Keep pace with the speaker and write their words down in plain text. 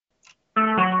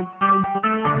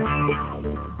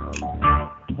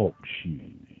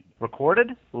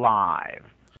Recorded live.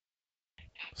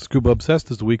 Scuba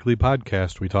Obsessed is the weekly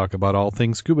podcast. We talk about all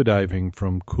things scuba diving,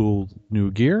 from cool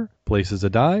new gear, places to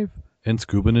dive, and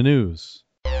scuba news.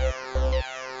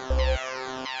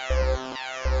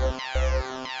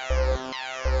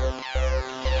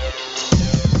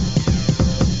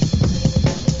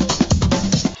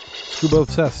 Scuba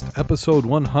Obsessed, episode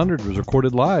 100 was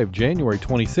recorded live January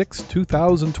 26,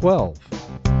 2012.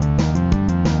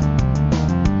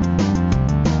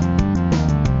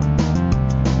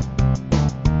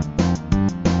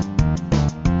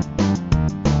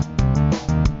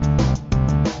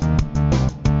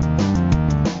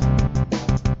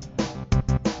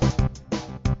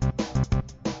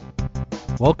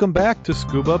 Welcome back to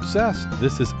Scuba Obsessed.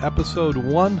 This is episode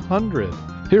 100.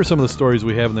 Here are some of the stories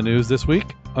we have in the news this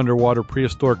week. Underwater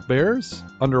prehistoric bears,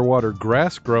 underwater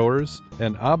grass growers,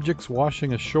 and objects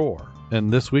washing ashore.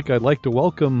 And this week I'd like to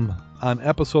welcome on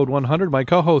episode 100 my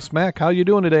co-host Mack. How you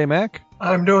doing today, Mack?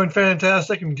 I'm doing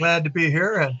fantastic. I'm glad to be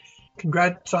here, and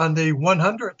congrats on the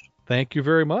 100th. Thank you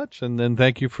very much, and then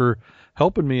thank you for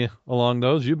helping me along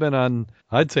those. You've been on,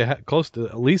 I'd say, close to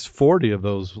at least 40 of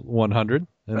those 100.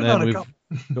 And been then on a we've couple.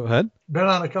 Go ahead. Been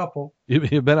on a couple.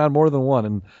 You've been on more than one,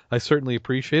 and I certainly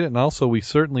appreciate it. And also, we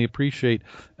certainly appreciate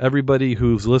everybody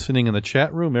who's listening in the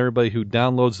chat room, everybody who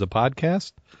downloads the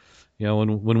podcast. You know,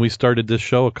 when we started this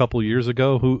show a couple years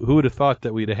ago, who would have thought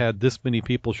that we'd have had this many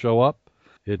people show up?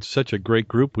 It's such a great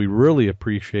group. We really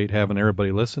appreciate having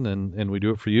everybody listen, and we do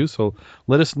it for you. So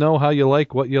let us know how you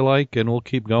like, what you like, and we'll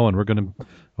keep going.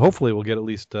 Hopefully we'll get at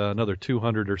least another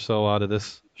 200 or so out of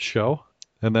this show.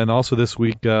 And then also this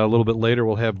week, a little bit later,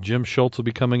 we'll have Jim Schultz will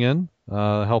be coming in,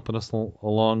 helping us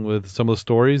along with some of the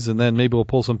stories. And then maybe we'll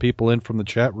pull some people in from the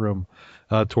chat room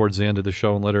towards the end of the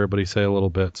show and let everybody say a little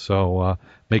bit. So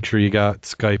make sure you got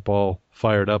Skype all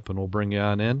fired up, and we'll bring you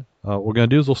on in. What we're going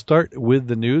to do is we'll start with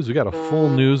the news. We got a full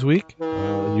news week.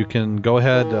 You can go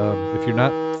ahead, if you're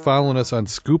not following us on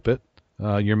Scoop It,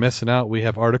 you're missing out. We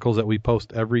have articles that we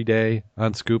post every day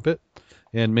on Scoop It.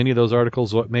 And many of those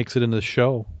articles, what makes it in the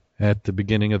show at the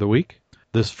beginning of the week.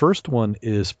 This first one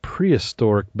is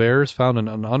prehistoric bears found in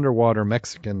an underwater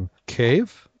Mexican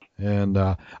cave. And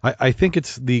I think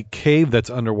it's the cave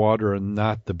that's underwater and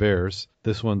not the bears.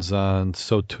 This one's on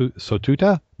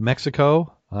Sotuta,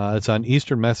 Mexico. It's on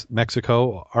eastern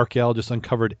Mexico. Archaeologists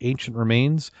uncovered ancient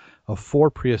remains of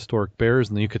 4 prehistoric bears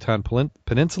in the Yucatan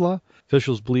Peninsula.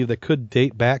 Officials believe they could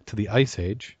date back to the Ice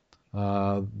Age.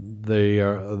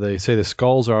 They say the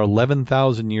skulls are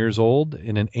 11,000 years old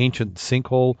in an ancient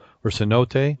sinkhole or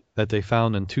cenote that they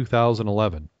found in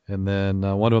 2011. And then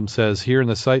one of them says, here in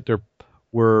the site there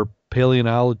were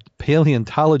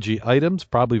paleontology items,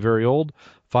 probably very old.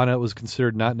 Found out it was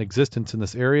considered not in existence in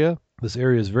this area. This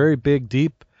area is very big,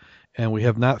 deep, and we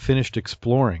have not finished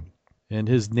exploring. And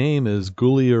his name is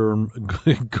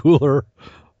Guillermo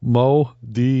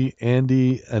D.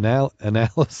 Andy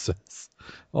Analysis.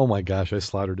 Oh my gosh, I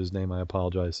slaughtered his name. I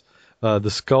apologize. The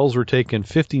skulls were taken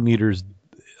 50 meters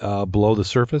below the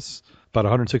surface, about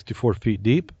 164 feet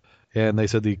deep, and they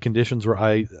said the conditions were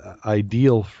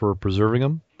ideal for preserving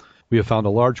them. We have found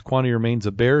a large quantity of remains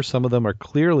of bears. Some of them are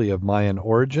clearly of Mayan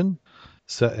origin,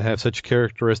 have such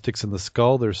characteristics in the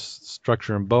skull, their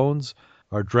structure and bones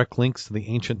are direct links to the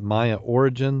ancient Maya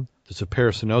origin. There's a pair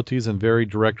of cenotes and very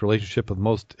direct relationship with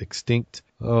most extinct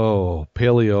Paleotocene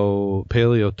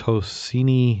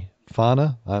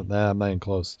fauna. I'm not even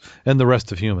close. And the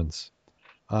rest of humans.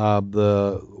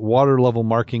 The water level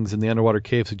markings in the underwater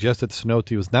cave suggest that the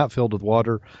cenote was not filled with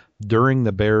water during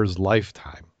the bear's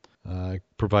lifetime. It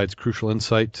provides crucial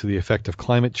insight to the effect of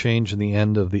climate change and the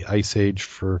end of the ice age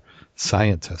for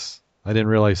scientists. I didn't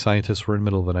realize scientists were in the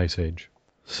middle of an ice age.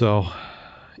 So,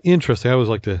 interesting. I always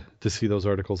like to see those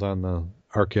articles on the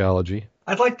archaeology.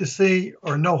 I'd like to see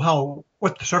or know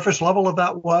what the surface level of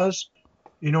that was.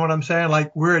 You know what I'm saying?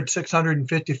 Like, we're at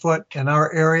 650 foot in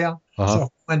our area. So if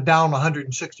we went down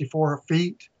 164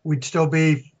 feet, we'd still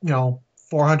be,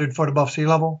 400 foot above sea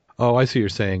level. Oh, I see what you're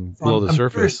saying, below the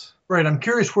surface. Right. I'm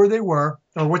curious where they were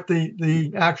or what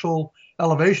the actual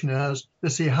elevation is to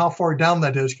see how far down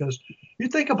that is. Because you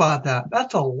think about that,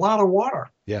 that's a lot of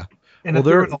water. Yeah. And if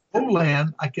they're in a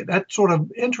lowland, that's sort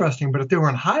of interesting. But if they were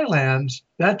in highlands,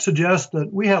 that suggests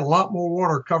that we had a lot more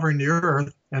water covering the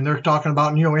earth. And they're talking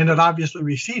about, and it obviously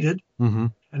receded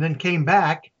and then came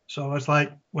back. So it's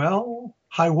like, well,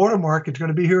 high water mark, it's going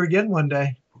to be here again one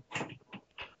day.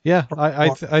 Yeah,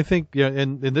 I think,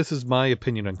 and this is my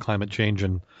opinion on climate change,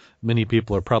 and many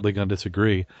people are probably going to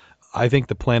disagree. I think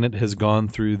the planet has gone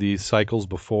through these cycles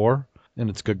before, and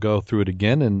it's going to go through it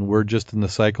again, and we're just in the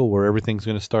cycle where everything's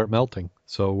going to start melting.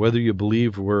 So whether you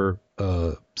believe we're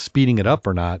speeding it up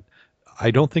or not,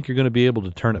 I don't think you're going to be able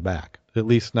to turn it back, at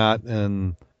least not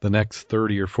in the next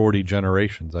 30 or 40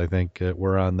 generations. I think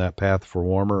we're on that path for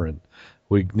warmer, and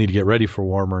we need to get ready for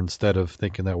warmer instead of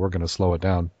thinking that we're going to slow it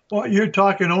down. Well, you're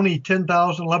talking only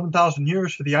 10,000, 11,000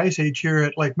 years for the ice age here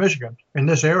at Lake Michigan in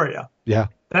this area. Yeah.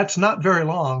 That's not very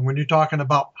long when you're talking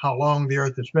about how long the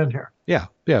Earth has been here. Yeah.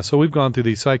 So we've gone through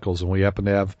these cycles, and we happen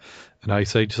to have an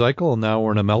ice age cycle, and now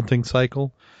we're in a melting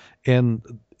cycle, and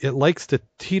it likes to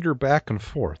teeter back and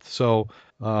forth. So,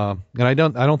 and I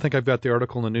don't think I've got the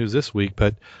article in the news this week,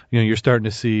 but you're starting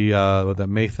to see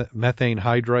the methane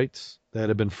hydrites that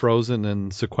have been frozen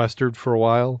and sequestered for a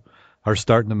while are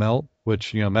starting to melt,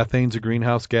 which, methane's a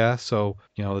greenhouse gas. So,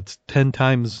 it's 10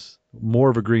 times more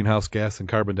of a greenhouse gas than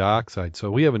carbon dioxide.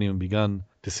 So we haven't even begun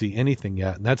to see anything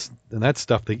yet. And that's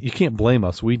stuff that you can't blame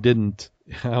us. We didn't,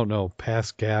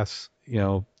 pass gas,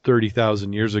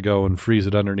 30,000 years ago and freeze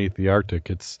it underneath the Arctic.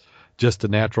 It's just a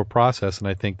natural process. And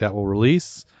I think that will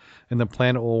release and the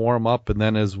planet will warm up. And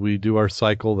then as we do our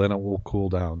cycle, then it will cool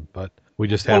down. But we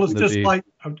just happen to be...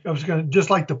 just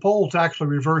like the poles actually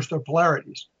reverse their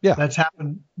polarities. Yeah. That's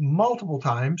happened multiple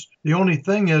times. The only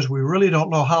thing is we really don't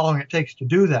know how long it takes to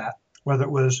do that, whether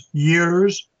it was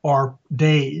years or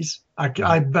days.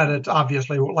 I bet it's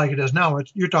obviously like it is now.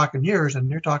 You're talking years, and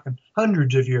you're talking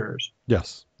hundreds of years.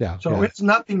 Yes. Yeah. So It's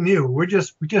nothing new. We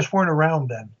just weren't around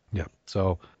then. Yeah.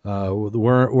 So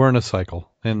we're in a cycle,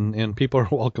 and people are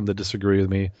welcome to disagree with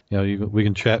me. We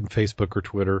can chat on Facebook or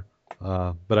Twitter.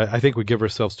 But I think we give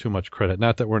ourselves too much credit.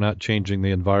 Not that we're not changing the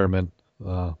environment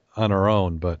on our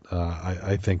own, but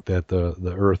I think that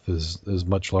the Earth is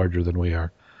much larger than we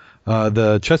are.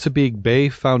 The Chesapeake Bay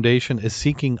Foundation is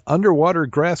seeking underwater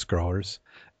grass growers,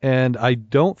 and I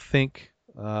don't think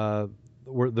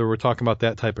we're talking about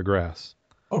that type of grass.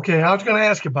 Okay, I was going to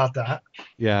ask about that.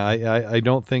 Yeah, I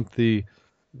don't think the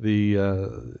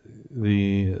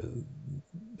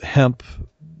hemp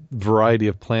variety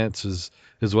of plants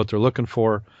is what they're looking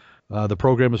for. The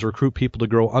program is to recruit people to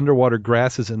grow underwater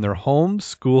grasses in their homes,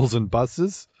 schools, and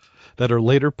buses that are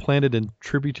later planted in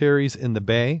tributaries in the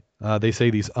bay. They say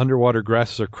these underwater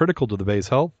grasses are critical to the bay's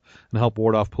health and help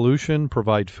ward off pollution,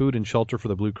 provide food and shelter for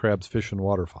the blue crabs, fish, and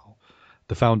waterfowl.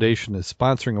 The foundation is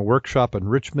sponsoring a workshop in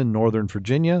Richmond, Northern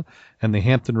Virginia, and the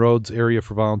Hampton Roads area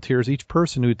for volunteers. Each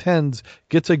person who attends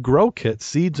gets a grow kit,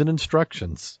 seeds, and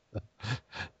instructions.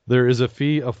 There is a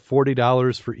fee of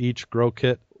 $40 for each grow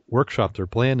kit. Workshops are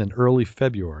planned in early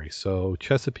February, so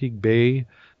Chesapeake Bay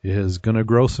is going to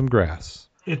grow some grass.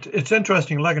 It's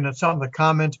interesting looking at some of the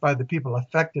comments by the people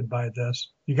affected by this.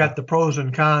 You got the pros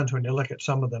and cons when you look at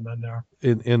some of them in there.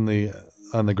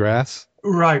 On the grass?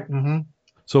 Right. Mm-hmm.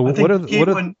 So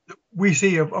what we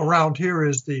see around here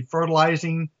is the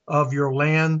fertilizing of your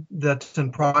land that's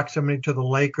in proximity to the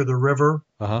lake or the river.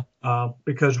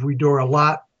 Because we do a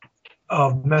lot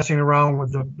of messing around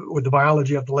with the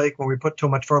biology of the lake when we put too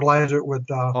much fertilizer with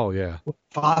with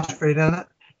phosphate in it.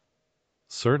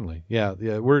 Certainly, yeah.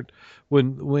 We're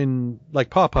when like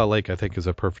Pawpaw Lake, I think, is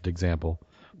a perfect example.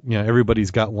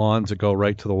 Everybody's got lawns that go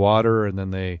right to the water, and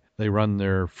then they run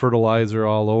their fertilizer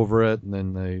all over it, and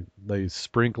then they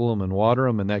sprinkle them and water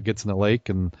them, and that gets in the lake,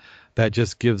 and that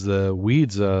just gives the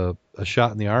weeds a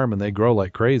shot in the arm, and they grow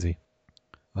like crazy.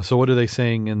 So what are they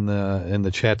saying in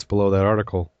the chats below that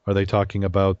article? Are they talking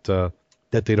about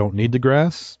that they don't need the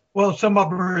grass? Well, some of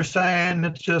them are saying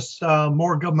it's just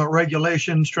more government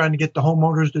regulations trying to get the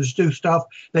homeowners to do stuff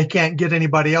they can't get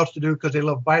anybody else to do because they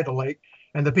live by the lake.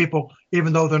 And the people,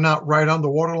 even though they're not right on the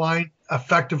water line,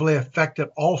 effectively affect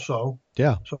it also.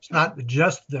 Yeah. So it's not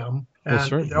just them.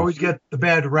 And they always get the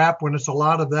bad rap when it's a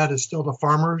lot of that is still the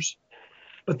farmers.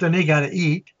 But then they got to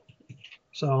eat.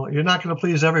 So you're not going to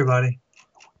please everybody.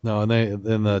 No, and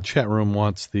the chat room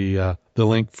wants the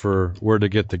link for where to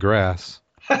get the grass.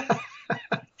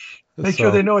 Make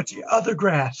sure they know it's the other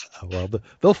grass. Well,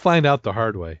 they'll find out the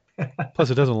hard way. Plus,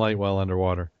 it doesn't light well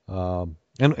underwater.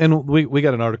 And we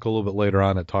got an article a little bit later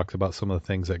on that talks about some of the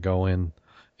things that go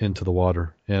into the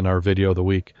water in our video of the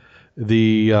week.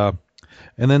 And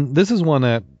then this is one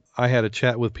that I had a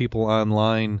chat with people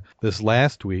online this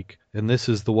last week, and this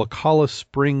is the Wokala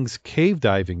Springs cave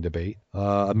diving debate.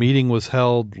 A meeting was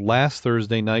held last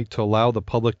Thursday night to allow the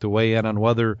public to weigh in on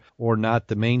whether or not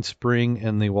the main spring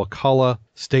and the Wokala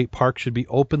State Park should be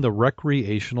open to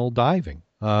recreational diving.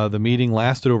 The meeting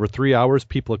lasted over 3 hours.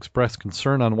 People expressed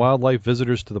concern on wildlife,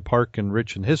 visitors to the park and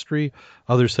rich in history.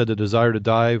 Others said the desire to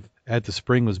dive at the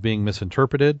spring was being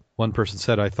misinterpreted. One person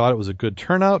said, I thought it was a good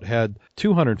turnout, had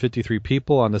 253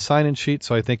 people on the sign-in sheet,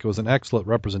 so I think it was an excellent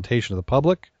representation of the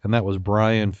public. And that was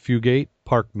Brian Fugate,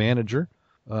 park manager.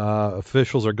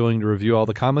 Officials are going to review all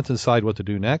the comments and decide what to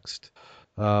do next.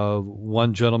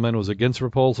 One gentleman was against the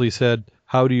proposal. He said,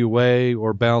 how do you weigh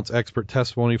or balance expert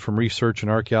testimony from research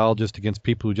and archaeologists against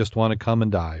people who just want to come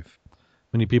and dive?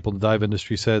 Many people in the dive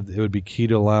industry said it would be key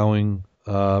to allowing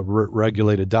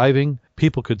regulated diving.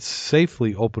 People could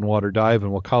safely open water dive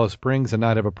in Wakulla Springs and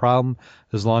not have a problem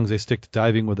as long as they stick to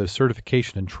diving with a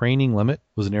certification and training limit,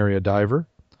 was an area diver.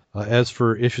 As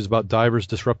for issues about divers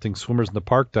disrupting swimmers in the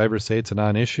park, divers say it's a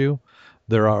non-issue.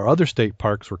 There are other state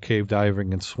parks where cave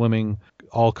diving and swimming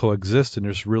all coexist, and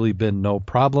there's really been no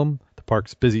problem. The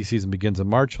park's busy season begins in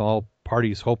March, and all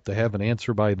parties hope to have an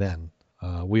answer by then.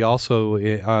 We also,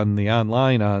 on the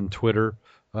online on Twitter,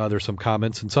 there's some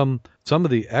comments, and some of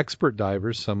the expert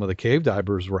divers, some of the cave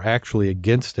divers, were actually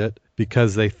against it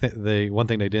because they one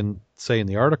thing they didn't say in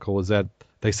the article is that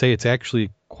they say it's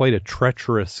actually quite a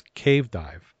treacherous cave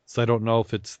dive. So I don't know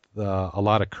if it's a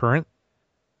lot of current.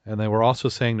 And they were also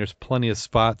saying there's plenty of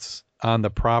spots on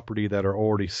the property that are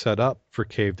already set up for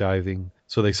cave diving.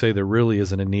 So they say there really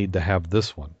isn't a need to have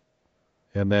this one.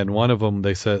 And then one of them,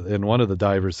 they said, and one of the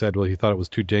divers said, well, he thought it was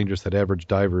too dangerous that average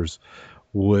divers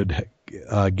would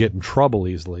get in trouble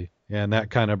easily. And that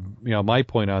kind of, my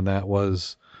point on that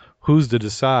was, who's to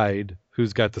decide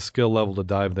who's got the skill level to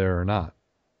dive there or not?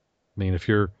 I mean, if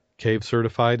you're cave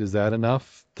certified, is that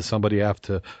enough? Does somebody have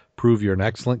to prove you're an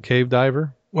excellent cave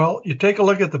diver? Well, you take a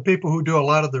look at the people who do a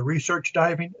lot of the research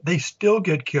diving, they still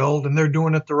get killed and they're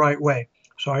doing it the right way.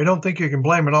 So I don't think you can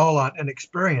blame it all on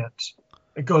inexperience.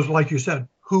 It goes, like you said,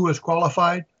 who is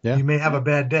qualified? Yeah. You may have a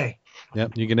bad day.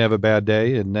 Yep, you can have a bad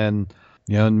day, and then,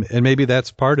 and maybe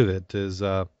that's part of it is,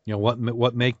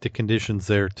 what make the conditions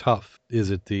there tough?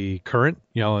 Is it the current,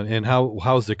 and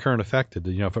how is the current affected?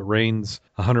 If it rains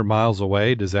 100 miles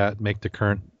away, does that make the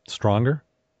current stronger?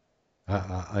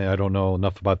 I don't know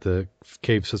enough about the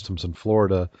cave systems in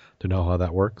Florida to know how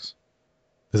that works.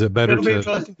 Is it better? It'll be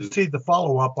interesting to see the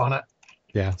follow-up on it.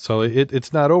 Yeah, so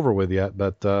it's not over with yet,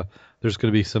 but there's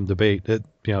going to be some debate.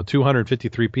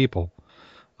 253 people,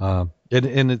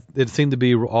 and it seemed to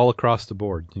be all across the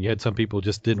board. You had some people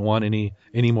just didn't want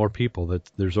any more people. That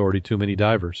there's already too many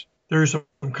divers. There's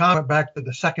some comment back to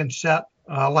the second set.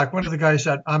 Like one of the guys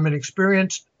said, I'm an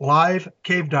experienced live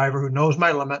cave diver who knows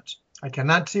my limits. I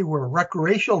cannot see where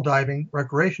recreational diving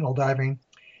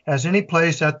has any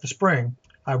place at the spring.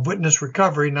 I've witnessed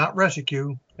recovery, not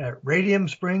rescue, at Radium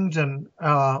Springs in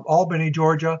Albany,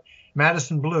 Georgia,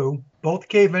 Madison Blue. Both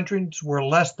cave entrances were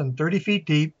less than 30 feet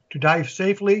deep. To dive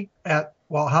safely at,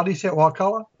 how do you say it,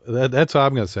 Wakulla? That's how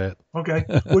I'm going to say it. Okay.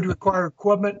 Would require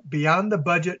equipment beyond the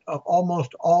budget of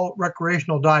almost all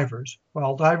recreational divers.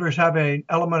 While divers have an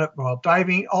element of,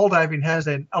 all diving has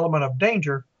an element of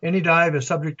danger. Any dive is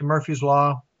subject to Murphy's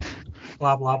Law,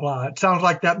 blah, blah, blah. It sounds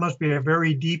like that must be a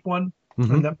very deep one,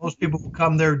 and that most people who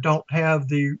come there don't have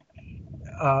the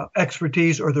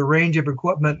expertise or the range of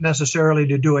equipment necessarily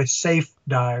to do a safe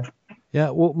dive.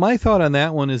 Yeah, well, my thought on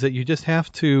that one is that you just have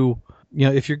to,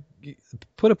 if you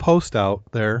put a post out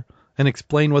there and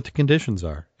explain what the conditions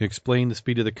are. Explain the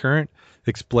speed of the current,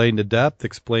 explain the depth,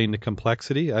 explain the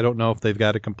complexity. I don't know if they've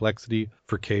got a complexity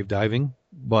for cave diving,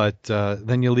 but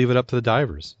then you leave it up to the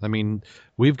divers. I mean,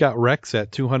 we've got wrecks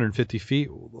at 250 feet.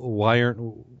 Why aren't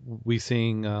we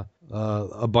seeing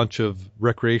a bunch of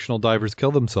recreational divers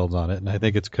kill themselves on it? And I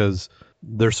think it's because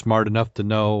they're smart enough to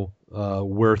know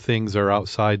where things are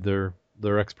outside their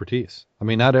expertise. I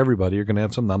mean, not everybody. You're going to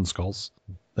have some numbskulls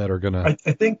that are going to...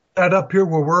 I think that up here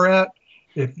where we're at,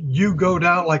 if you go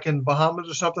down like in Bahamas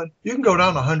or something, you can go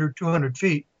down 100, 200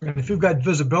 feet. And if you've got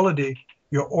visibility,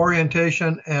 your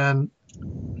orientation and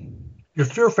your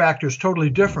fear factor is totally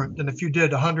different than if you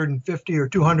did 150 or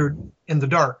 200 in the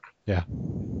dark. Yeah.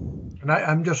 And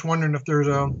I'm just wondering if there's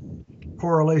a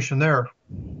correlation there.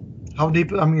 How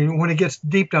deep, when it gets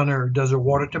deep down there, does the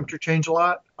water temperature change a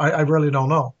lot? I really don't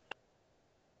know.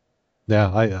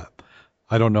 Yeah,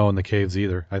 I don't know in the caves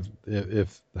either.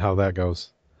 If how that goes.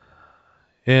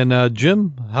 And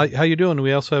Jim, how you doing?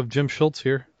 We also have Jim Schultz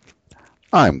here.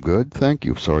 I'm good, thank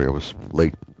you. Sorry I was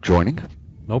late joining.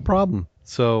 No problem.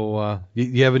 So,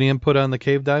 you have any input on the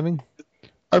cave diving?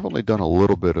 I've only done a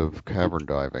little bit of cavern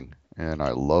diving, and I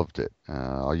loved it.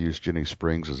 I'll use Ginny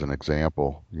Springs as an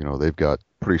example. They've got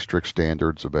pretty strict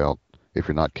standards about if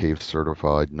you're not cave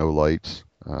certified, no lights.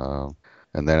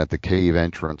 And then at the cave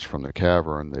entrance from the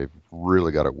cavern, they've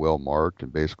really got it well marked,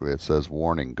 and basically it says,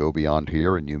 warning, go beyond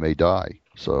here and you may die.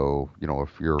 So,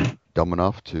 if you're dumb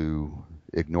enough to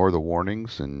ignore the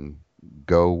warnings and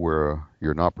go where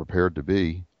you're not prepared to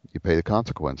be, you pay the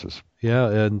consequences. Yeah,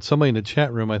 and somebody in the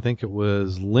chat room, I think it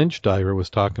was Lynch Diver, was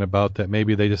talking about that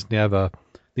maybe they just have a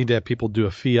need to have people do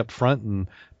a fee up front and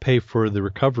pay for the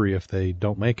recovery if they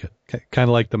don't make it. Kind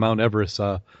of like the Mount Everest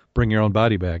bring your own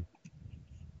body bag.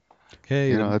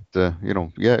 Okay.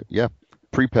 Yeah,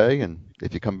 prepay, and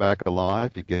if you come back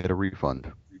alive, you get a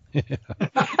refund.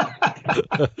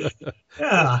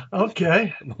 Yeah,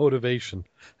 okay. Motivation.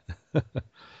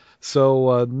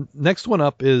 So next one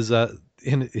up is, and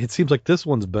it seems like this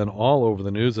one's been all over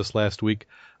the news this last week,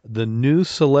 the new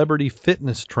celebrity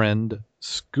fitness trend,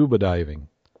 scuba diving.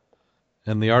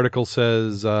 And the article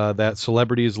says that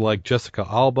celebrities like Jessica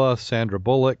Alba, Sandra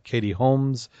Bullock, Katie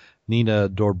Holmes, Nina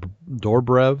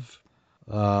Dobrev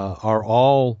are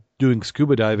all doing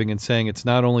scuba diving and saying it's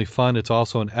not only fun, it's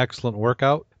also an excellent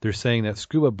workout. They're saying that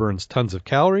scuba burns tons of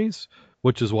calories,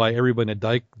 which is why everybody in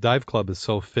a dive club is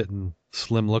so fit and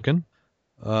slim looking.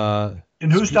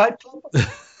 In whose dive club?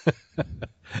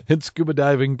 And scuba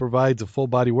diving provides a full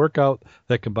body workout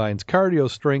that combines cardio,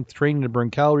 strength, training to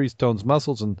burn calories, tones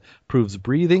muscles, and improves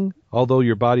breathing. Although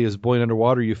your body is buoyant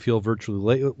underwater, you feel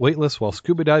virtually weightless, while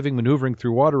scuba diving, maneuvering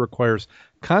through water, requires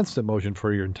constant motion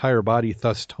for your entire body,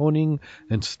 thus toning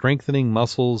and strengthening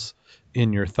muscles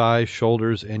in your thighs,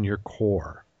 shoulders, and your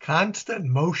core. Constant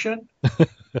motion?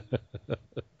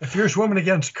 If you're swimming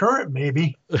against current,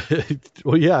 maybe.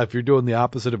 Well, yeah, if you're doing the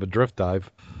opposite of a drift dive.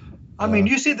 I mean,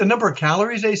 you see the number of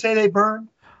calories they say they burn?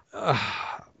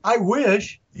 I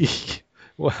wish.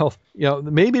 Well,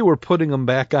 maybe we're putting them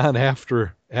back on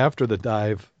after the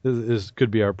dive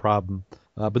could be our problem.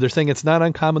 But they're saying it's not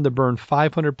uncommon to burn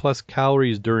 500 plus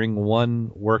calories during one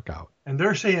workout. And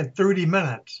they're saying 30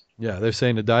 minutes. Yeah, they're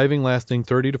saying the diving lasting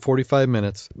 30 to 45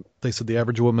 minutes. They said the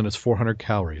average woman is 400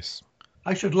 calories.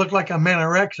 I should look like I'm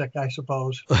anorexic, I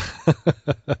suppose.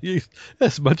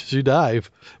 As much as you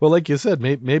dive. Well, like you said,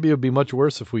 maybe it would be much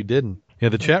worse if we didn't. Yeah,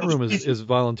 the chat room is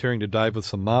volunteering to dive with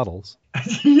some models.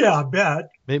 Yeah, I bet.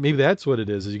 Maybe that's what it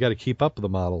is you got to keep up with the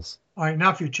models. All right,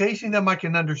 now if you're chasing them, I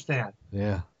can understand.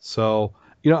 Yeah, so,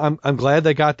 I'm glad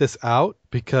they got this out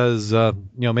because,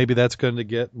 maybe that's going to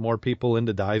get more people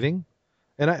into diving.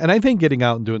 And I think getting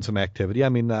out and doing some activity, I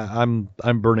mean, I'm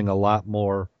burning a lot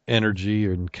more energy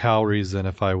and calories than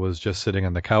if I was just sitting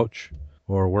on the couch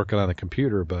or working on the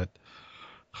computer, but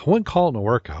I wouldn't call it a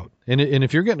workout. And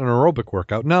if you're getting an aerobic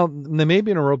workout, now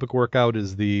maybe an aerobic workout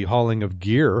is the hauling of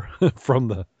gear from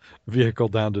the vehicle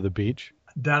down to the beach.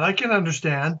 That I can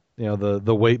understand.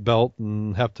 The weight belt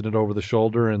and hefting it over the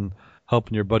shoulder and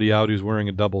helping your buddy out who's wearing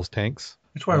a doubles tanks.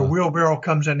 That's why a wheelbarrow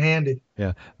comes in handy.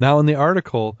 Yeah. Now in the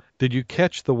article, did you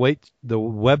catch the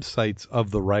websites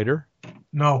of the writer?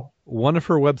 No. One of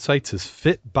her websites is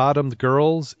Fit Bottomed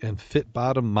Girls and Fit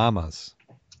Bottom Mamas.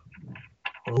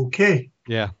 Okay.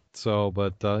 Yeah. So,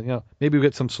 but, maybe we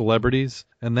get some celebrities.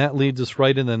 And that leads us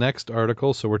right in the next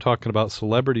article. So we're talking about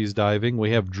celebrities diving.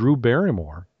 We have Drew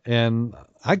Barrymore. And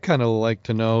I'd kind of like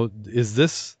to know,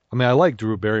 I like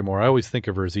Drew Barrymore. I always think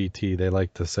of her as E.T. They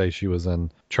like to say she was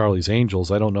in Charlie's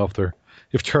Angels. I don't know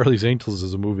if Charlie's Angels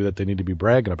is a movie that they need to be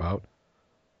bragging about.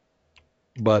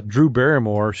 But Drew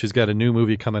Barrymore, she's got a new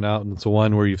movie coming out, and it's the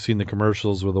one where you've seen the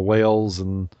commercials with the whales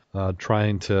and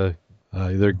trying to,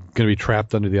 they're going to be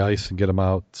trapped under the ice and get them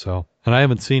out. So, and I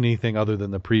haven't seen anything other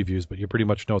than the previews, but you pretty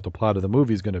much know what the plot of the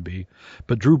movie is going to be.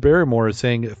 But Drew Barrymore is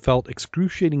saying it felt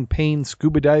excruciating pain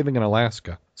scuba diving in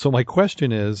Alaska. So my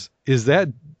question is that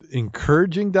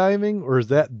encouraging diving or is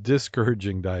that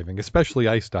discouraging diving, especially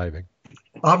ice diving?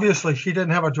 Obviously, she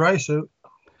didn't have a dry suit.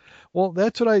 Well,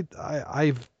 that's what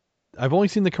I've only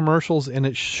seen the commercials, and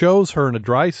it shows her in a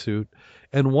dry suit.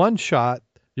 And one shot,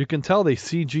 you can tell they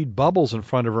CG'd bubbles in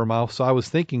front of her mouth. So I was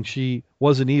thinking she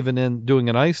wasn't even in doing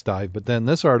an ice dive. But then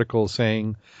this article is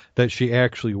saying that she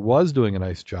actually was doing an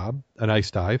ice dive.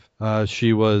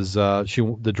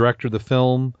 The director of the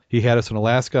film, he had us in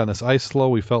Alaska on this ice floe.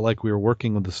 We felt like we were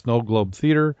working with the Snow Globe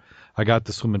Theater. I got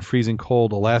to swim in freezing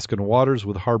cold Alaskan waters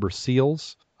with harbor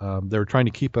seals. They were trying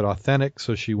to keep it authentic,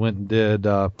 so she went and did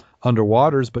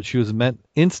underwaters, but she was met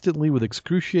instantly with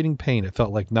excruciating pain. It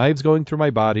felt like knives going through my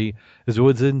body. It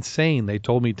was insane. They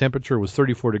told me temperature was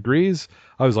 34 degrees.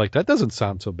 I was like, that doesn't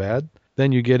sound so bad.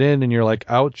 Then you get in and you're like,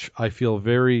 ouch, I feel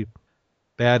very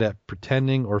bad at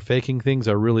pretending or faking things.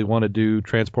 I really want to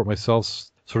transport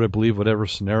myself, sort of believe whatever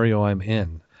scenario I'm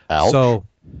in. Ouch. So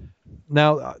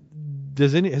now,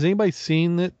 has anybody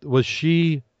seen it? Was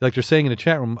she, like they're saying in the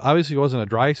chat room, obviously it wasn't a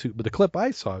dry suit, but the clip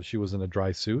I saw, she was in a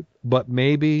dry suit. But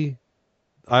maybe,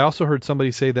 I also heard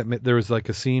somebody say that there was like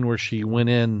a scene where she went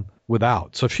in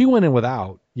without. So if she went in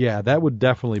without, yeah, that would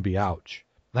definitely be ouch.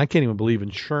 I can't even believe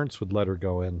insurance would let her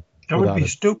go in. That would be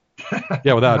stupid.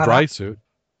 Yeah, without a dry suit.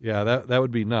 Yeah, that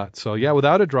would be nuts. So yeah,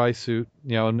 without a dry suit,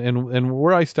 and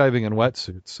we're ice diving in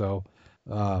wetsuits. So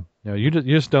You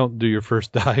just don't do your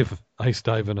first ice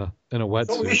dive in a wetsuit.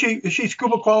 So is she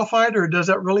scuba qualified, or does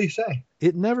that really say?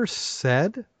 It never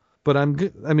said, but you're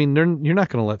not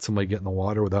going to let somebody get in the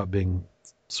water without being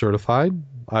certified.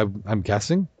 I'm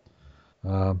guessing.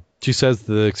 She says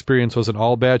the experience wasn't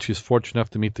all bad. She's fortunate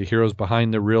enough to meet the heroes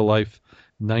behind the real life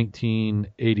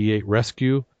 1988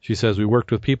 rescue. She says, we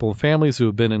worked with people and families who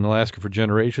have been in Alaska for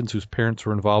generations, whose parents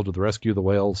were involved with the rescue of the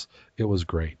whales. It was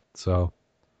great. So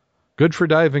good for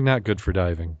diving, not good for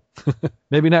diving.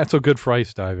 Maybe not so good for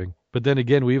ice diving. But then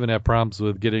again, we even have problems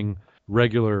with getting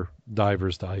regular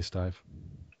divers to ice dive.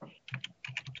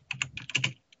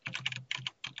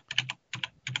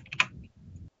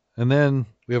 And then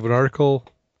we have an article,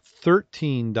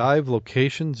 13 dive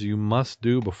locations you must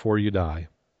do before you die.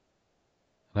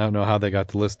 I don't know how they got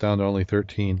the list down to only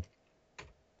 13.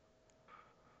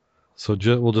 So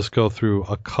we'll just go through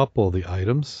a couple of the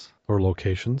items or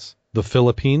locations. The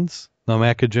Philippines. Now,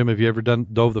 Mack and Jim, have you ever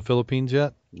dove the Philippines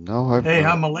yet? No,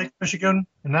 I'm a Lake Michigan,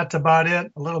 and that's about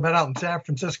it. A little bit out in San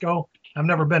Francisco. I've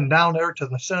never been down there to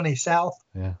the sunny south.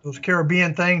 Yeah. Those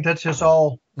Caribbean things, that's just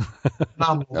all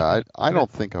phenomenal. Yeah, I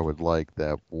don't think I would like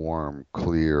that warm,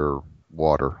 clear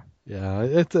water. Yeah,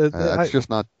 it's just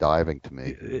not diving to me.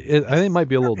 I think it might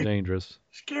be a little dangerous.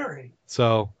 Scary.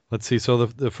 So let's see. So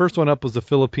the first one up was the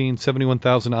Philippines,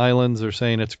 71,000 islands. They're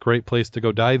saying it's a great place to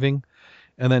go diving.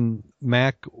 And then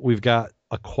Mack, we've got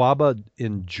Aqaba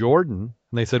in Jordan.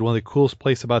 And they said one of the coolest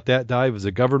places about that dive is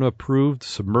a government-approved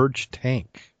submerged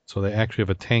tank. So they actually have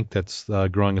a tank that's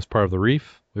growing as part of the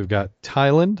reef. We've got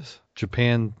Thailand,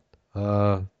 Japan,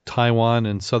 Taiwan,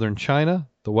 and southern China,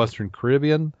 the Western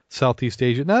Caribbean, Southeast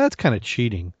Asia. Now that's kind of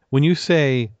cheating. When you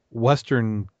say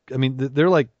Western, I mean they're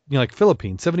like like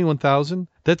Philippines, 71,000.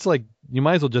 That's like you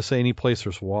might as well just say any place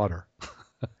there's water.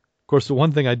 Of course, the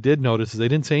one thing I did notice is they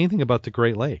didn't say anything about the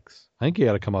Great Lakes. I think you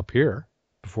got to come up here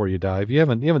before you dive. You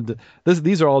haven't.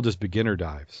 These are all just beginner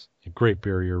dives. Great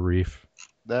Barrier Reef.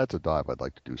 That's a dive I'd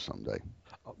like to do someday.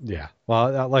 Yeah.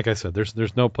 Well, like I said,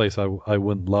 there's no place I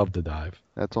wouldn't love to dive.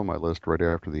 That's on my list right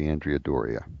after the Andrea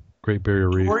Doria. Great Barrier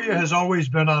Reef. Doria has always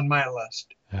been on my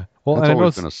list. Yeah. Well, that's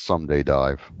always been a someday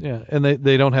dive. Yeah, and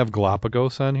they don't have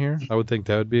Galapagos on here. I would think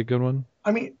that would be a good one.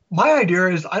 I mean, my idea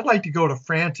is I'd like to go to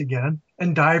France again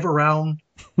and dive around,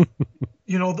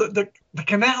 the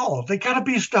canal. They got to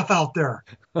be stuff out there.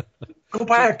 Go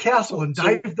by a castle and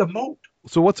dive the moat.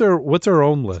 So what's our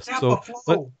own list? So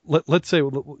let's say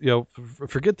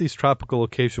forget these tropical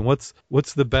locations.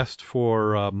 What's the best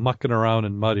for mucking around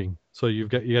and mudding? So you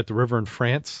got the river in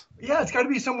France. Yeah, it's got to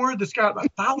be somewhere that's got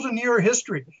 1,000-year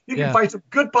history. You can find some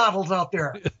good bottles out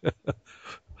there.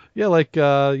 Yeah, like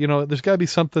there's got to be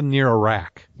something near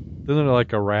Iraq. Isn't there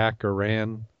like Iraq,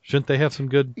 Iran? Shouldn't they have some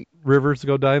good rivers to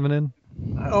go diving in?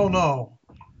 I don't know.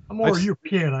 I'm more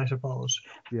European, I suppose.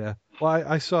 Yeah. Well,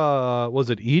 I saw, was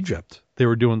it Egypt? They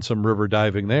were doing some river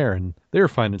diving there, and they were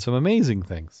finding some amazing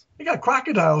things. They got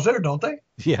crocodiles there, don't they?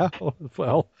 Yeah.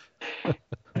 Well,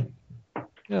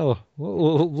 a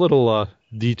little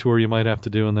detour you might have to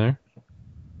do in there.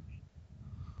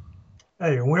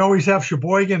 Hey, we always have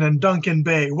Sheboygan and Duncan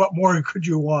Bay. What more could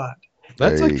you want?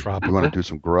 That's like tropical. You want to do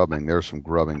some grubbing? There's some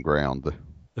grubbing ground.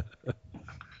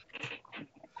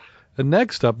 And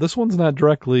next up, this one's not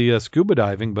directly scuba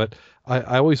diving, but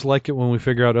I always like it when we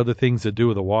figure out other things to do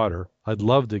with the water. I'd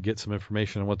love to get some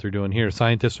information on what they're doing here.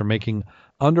 Scientists are making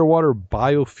underwater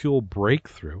biofuel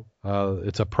breakthrough.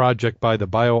 It's a project by the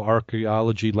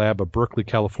Bioarchaeology Lab of Berkeley,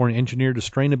 California, engineered to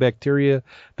strain a bacteria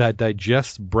that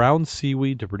digests brown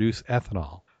seaweed to produce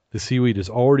ethanol. The seaweed is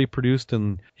already produced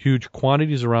in huge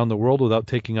quantities around the world without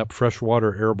taking up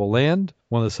freshwater arable land.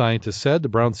 One of the scientists said the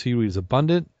brown seaweed is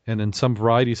abundant, and in some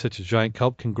varieties, such as giant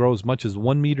kelp, can grow as much as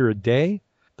 1 meter a day.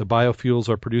 The biofuels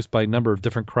are produced by a number of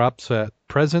different crops at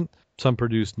present. Some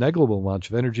produce negligible amounts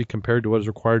of energy compared to what is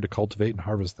required to cultivate and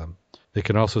harvest them. They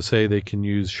can also say they can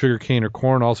use sugarcane or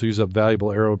corn, also use up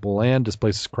valuable arable land,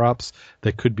 displaces crops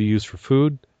that could be used for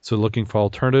food. So looking for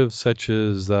alternatives such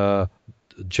as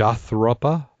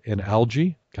Jatropha and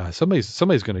algae. God,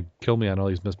 somebody's going to kill me on all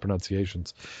these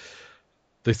mispronunciations.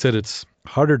 They said it's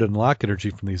harder to unlock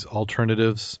energy from these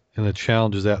alternatives, and the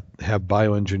challenges that have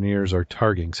bioengineers are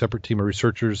targeting. Separate team of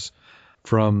researchers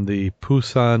from the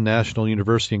Pusan National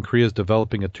University in Korea is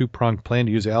developing a two-pronged plan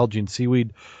to use algae and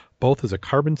seaweed both as a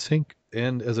carbon sink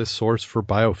and as a source for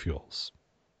biofuels.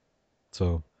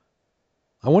 So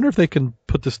I wonder if they can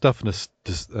put this stuff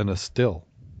in a still.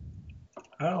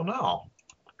 I don't know.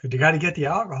 Because you got to get the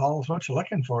alcohol is what you're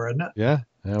looking for, isn't it? Yeah.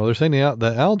 Well, they're saying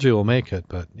the algae will make it,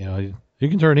 but you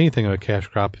can turn anything into a cash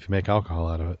crop if you make alcohol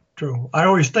out of it. True. I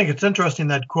always think it's interesting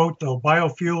that quote, though.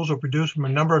 Biofuels are produced from a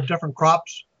number of different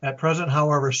crops. At present,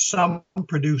 however, some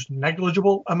produce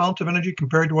negligible amounts of energy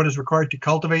compared to what is required to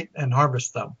cultivate and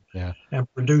harvest them. Yeah. And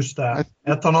produce that.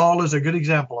 Ethanol is a good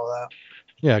example of that.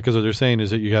 Yeah, because what they're saying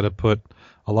is that you got to put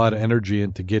a lot of energy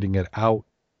into getting it out.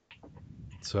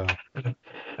 So. And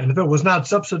if it was not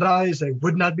subsidized, they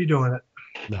would not be doing it.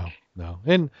 No.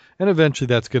 And eventually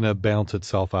that's going to balance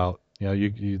itself out. You know,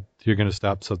 you're going to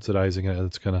stop subsidizing it.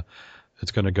 It's going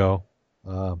to go.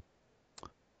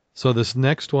 So this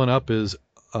next one up is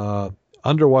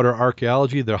underwater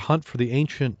archaeology, the hunt for the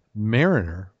ancient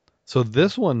mariner. So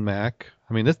this one, Mac,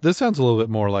 I mean, this sounds a little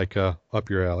bit more like up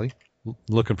your alley.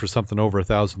 Looking for something over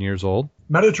 1,000 years old.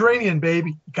 Mediterranean,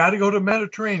 baby. Got to go to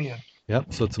Mediterranean.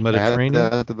 Yep. So it's the Mediterranean.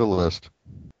 Add that to the list.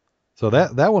 So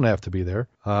that one have to be there.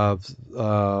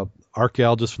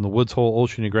 Archaeologists from the Woods Hole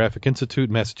Oceanographic Institute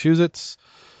in Massachusetts.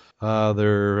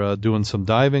 They're doing some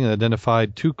diving and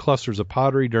identified 2 clusters of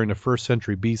pottery during the 1st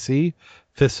century BC,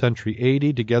 5th century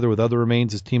AD. Together with other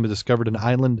remains, this team has discovered an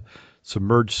island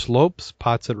submerged slopes,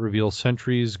 pots that reveal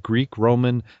centuries Greek,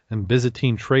 Roman, and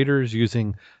Byzantine traders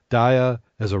using Dia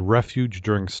as a refuge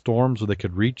during storms where they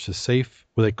couldn't reach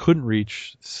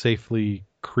safely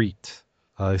Crete.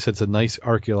 He said it's a nice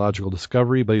archaeological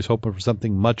discovery, but he's hoping for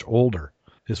something much older.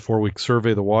 His 4-week survey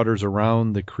of the waters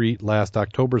around the Crete last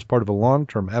October is part of a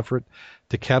long-term effort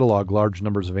to catalog large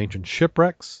numbers of ancient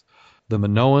shipwrecks. The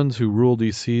Minoans, who ruled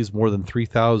these seas more than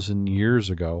 3,000 years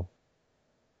ago.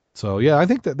 So yeah, I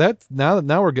think that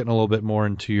now we're getting a little bit more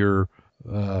into your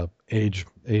age,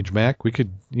 Mac. You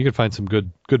could find some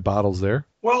good bottles there.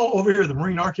 Well, over here, the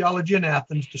Marine Archaeology in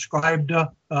Athens described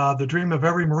the dream of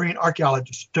every marine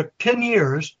archaeologist. It took 10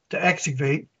 years to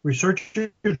excavate.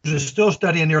 Researchers are still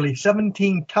studying nearly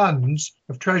 17 tons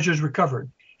of treasures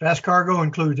recovered. Vast cargo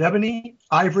includes ebony,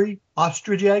 ivory,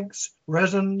 ostrich eggs,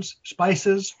 resins,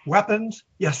 spices, weapons.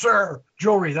 Yes, sir.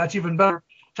 Jewelry, that's even better.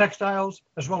 Textiles,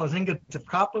 as well as ingots of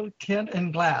copper, tin,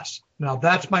 and glass. Now,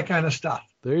 that's my kind of stuff.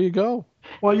 There you go.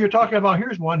 Well, you're talking about,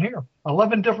 here's one here.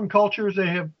 11 different cultures they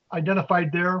have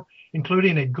identified there,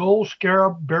 including a gold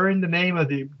scarab bearing the name of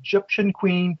the Egyptian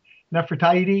queen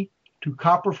Nefertiti, to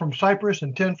copper from Cyprus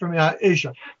and tin from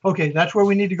Asia. Okay, that's where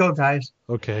we need to go, guys.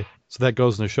 Okay, so that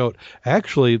goes in the show.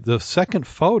 Actually, the second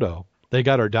photo, they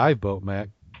got our dive boat, Mac.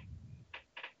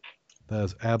 That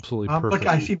is absolutely perfect. Look,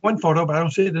 I see one photo, but I don't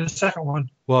see the second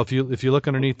one. Well, if you look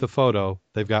underneath the photo,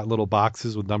 they've got little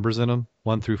boxes with numbers in them,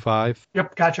 1 through 5.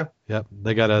 Yep, gotcha. Yep,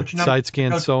 they got a side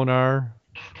scan sonar.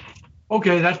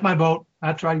 Okay, that's my boat.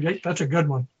 That's right. That's a good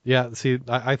one. Yeah, see,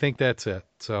 I think that's it.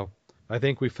 So I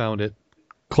think we found it.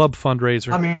 Club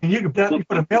fundraiser. I mean, you could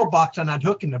put a mailbox on that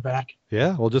hook in the back.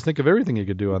 Yeah, well, just think of everything you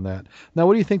could do on that. Now,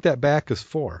 what do you think that back is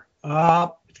for?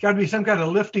 It's got to be some kind of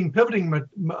lifting, pivoting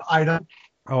item.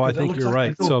 Oh, I think you're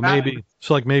right. So maybe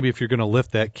if you're going to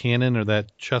lift that cannon or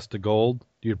that chest of gold,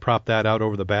 you'd prop that out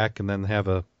over the back and then have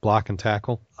a block and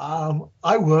tackle.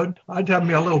 I would. I'd have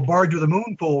me a little barge with a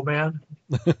moon pool, man.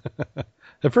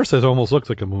 At first, it almost looks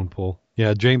like a moon pool.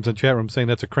 Yeah, James in the chat room saying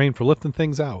that's a crane for lifting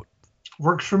things out.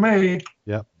 Works for me.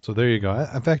 Yep. So there you go.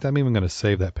 In fact, I'm even going to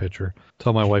save that picture.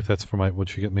 Tell my wife that's for what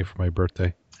she get me for my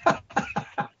birthday.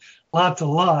 Lots of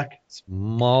luck.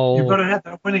 Small. You better have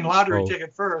that winning lottery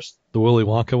ticket first. The Willy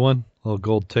Wonka one, little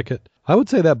gold ticket. I would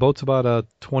say that boat's about a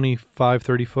 25,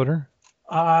 30 footer.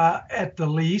 At the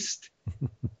least.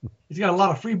 He's got a lot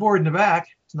of freeboard in the back.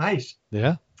 It's nice.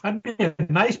 Yeah. That'd be a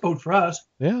nice boat for us.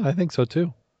 Yeah, I think so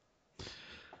too.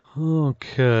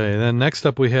 Okay, then next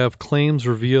up we have claims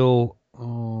reveal.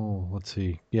 Oh, let's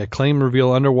see. Yeah, claim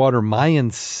reveal underwater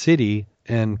Mayan city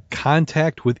and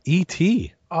contact with ET.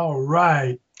 All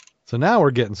right. So now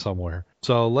we're getting somewhere.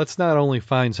 So let's not only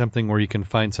find something where you can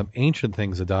find some ancient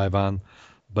things to dive on,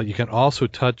 but you can also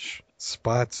touch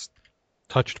spots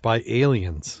touched by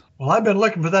aliens. Well, I've been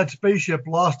looking for that spaceship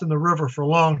lost in the river for a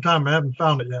long time. I haven't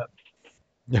found it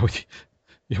yet.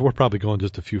 Yeah, we're probably going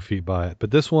just a few feet by it.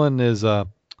 But this one is out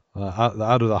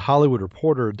of the Hollywood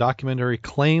Reporter documentary,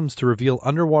 claims to reveal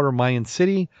underwater Mayan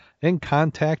city in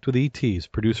contact with ETs.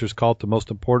 Producers call it the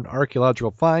most important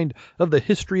archaeological find of the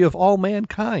history of all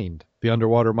mankind. The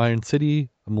underwater Mayan city,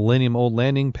 a millennium-old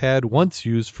landing pad once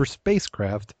used for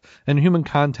spacecraft and human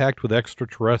contact with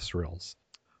extraterrestrials.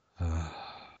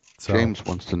 James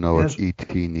wants to know if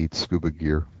ET needs scuba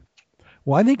gear.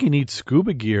 Well, I think he needs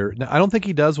scuba gear. Now, I don't think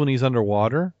he does when he's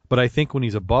underwater, but I think when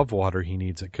he's above water, he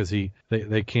needs it because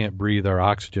they can't breathe our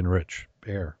oxygen-rich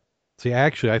air. See,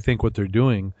 actually, I think what they're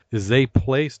doing is they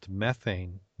placed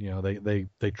methane. You know,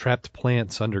 they trapped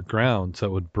plants underground so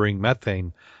it would bring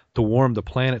methane to warm the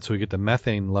planet so we get the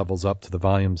methane levels up to the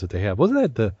volumes that they have.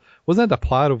 Wasn't that the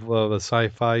plot of a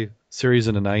sci-fi series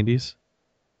in the 90s?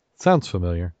 Sounds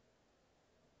familiar.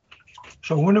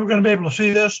 So when are we going to be able to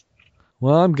see this?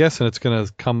 Well, I'm guessing it's got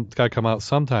to come out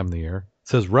sometime in the year. It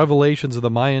says Revelations of the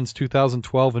Mayans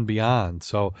 2012 and beyond.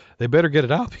 So they better get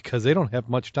it out because they don't have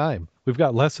much time. We've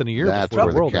got less than a year That's before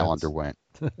where the world the calendar ends. went.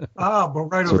 But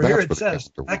right So over here that's it what the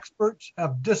says calendar went. experts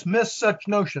have dismissed such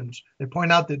notions. They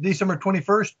point out that December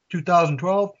 21st,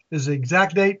 2012 is the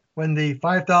exact date when the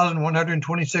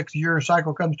 5,126-year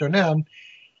cycle comes to an end,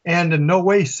 and in no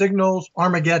way signals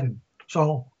Armageddon.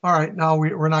 So, all right, now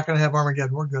we're not going to have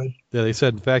Armageddon. We're good. Yeah, they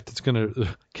said, in fact, it's going to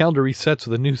calendar resets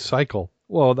with a new cycle.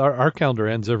 Well, our calendar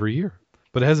ends every year,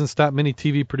 but it hasn't stopped many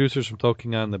TV producers from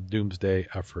taking on the doomsday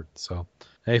effort. So,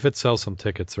 hey, if it sells some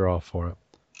tickets, they're all for it.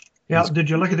 Yeah, did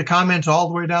you look at the comments all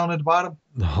the way down at the bottom?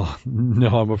 No,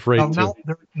 I'm afraid to. Now,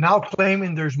 they're now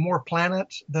claiming there's more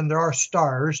planets than there are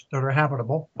stars that are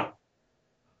habitable.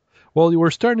 Well,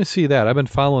 we're starting to see that. I've been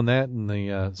following that in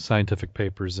the scientific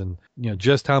papers, and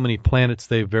just how many planets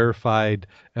they've verified,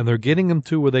 and they're getting them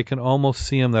to where they can almost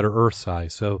see them that are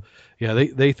Earth-size. So, yeah,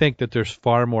 they think that there's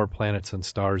far more planets than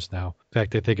stars now. In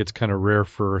fact, they think it's kind of rare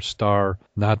for a star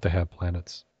not to have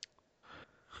planets.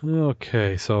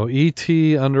 Okay, so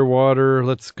E.T. underwater,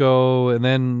 let's go, and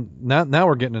then now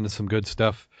we're getting into some good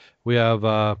stuff. We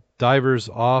have divers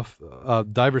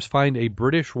find a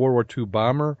British World War II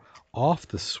bomber off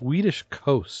the Swedish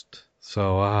coast.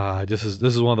 So this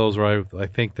is one of those where I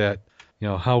think that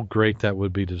how great that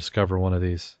would be to discover one of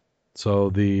these. So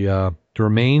the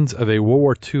remains of a World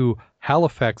War II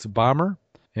Halifax bomber,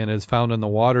 and is found in the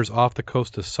waters off the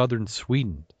coast of southern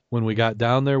Sweden. When we got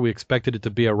down there, we expected it to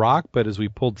be a rock, but as we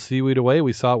pulled seaweed away,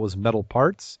 we saw it was metal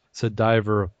parts, said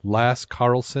diver Lasse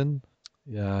Carlson,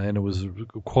 and it was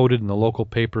quoted in the local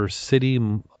paper City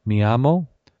Miamo.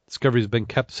 Discovery has been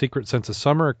kept secret since the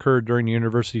summer, occurred during the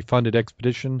university-funded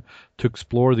expedition to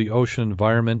explore the ocean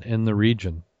environment in the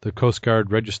region. The Coast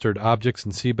Guard registered objects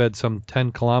in seabed some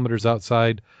 10 kilometers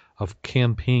outside of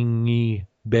Campingi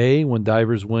Bay. When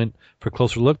divers went for a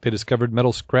closer look, they discovered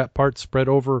metal scrap parts spread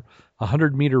over a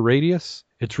 100-meter radius.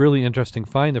 It's really interesting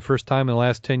find. The first time in the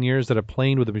last 10 years that a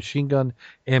plane with a machine gun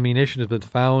ammunition has been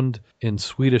found in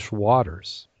Swedish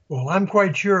waters. Well, I'm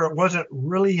quite sure it wasn't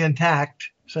really intact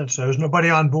since there was nobody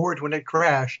on board when it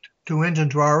crashed. 2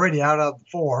 engines were already out of the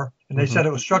 4, and they said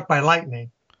it was struck by lightning.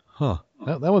 Huh.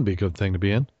 That would be a good thing to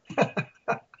be in.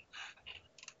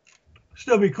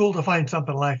 Still be cool to find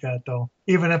something like that, though,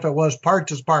 even if it was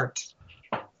parts as parts.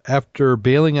 After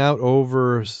bailing out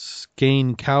over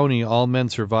Skane County, all men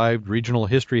survived. Regional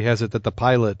history has it that the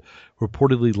pilot,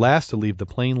 reportedly last to leave the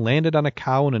plane, landed on a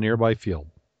cow in a nearby field.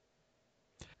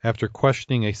 After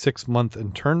questioning a 6-month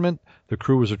internment, the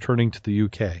crew was returning to the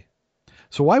UK.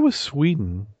 So why was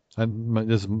Sweden,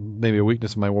 this is maybe a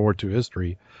weakness in my World War II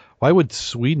history, why would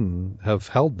Sweden have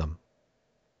held them?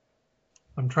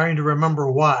 I'm trying to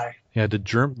remember why. Yeah, did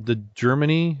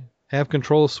Germany have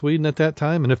control of Sweden at that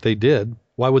time? And if they did,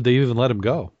 why would they even let them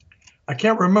go? I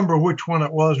can't remember which one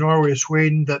it was, Norway or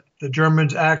Sweden, that the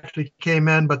Germans actually came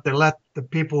in, but they let the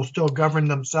people still govern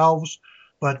themselves.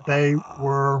 But they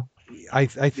were... I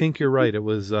think you're right. It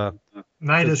was...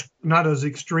 not as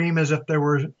extreme as if they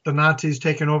were the Nazis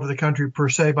taking over the country per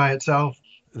se by itself.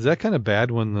 Is that kind of bad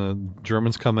when the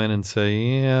Germans come in and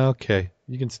say, yeah, okay,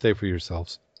 you can stay for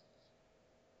yourselves?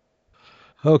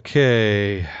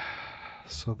 Okay,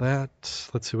 so let's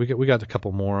see, we got a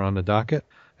couple more on the docket.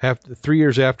 3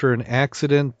 years after an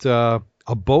accident, a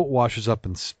boat washes up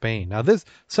in Spain. Now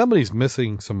somebody's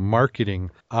missing some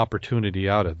marketing opportunity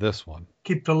out of this one.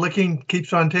 Keep the licking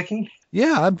keeps on ticking.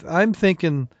 Yeah, I'm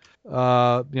thinking,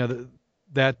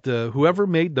 that whoever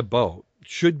made the boat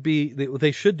what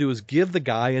they should do is give the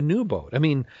guy a new boat. I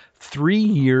mean, 3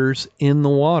 years in the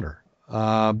water.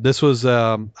 This was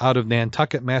out of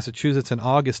Nantucket, Massachusetts in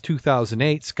August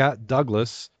 2008. Scott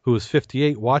Douglas, who was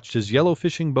 58, watched his yellow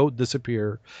fishing boat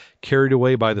disappear, carried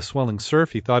away by the swelling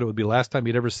surf. He thought it would be the last time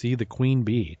he'd ever see the Queen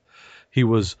Bee. He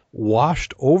was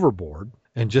washed overboard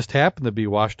and just happened to be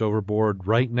washed overboard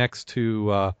right next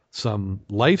to some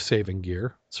life-saving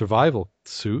gear, survival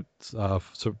suit,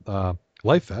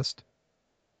 life vest.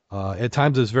 At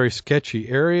times it's a very sketchy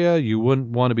area. You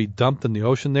wouldn't want to be dumped in the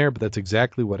ocean there, but that's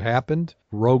exactly what happened.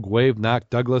 Rogue wave knocked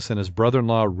Douglas and his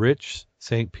brother-in-law, Rich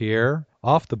St. Pierre,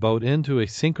 off the boat into a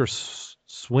sink or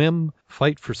swim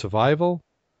fight for survival.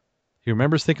 He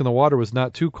remembers thinking the water was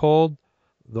not too cold.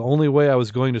 The only way I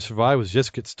was going to survive was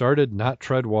just get started, not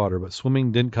tread water. But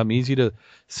swimming didn't come easy to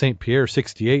St. Pierre,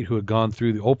 68, who had gone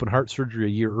through the open heart surgery a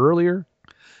year earlier.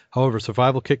 However,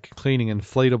 survival kit containing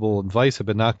inflatable and vice had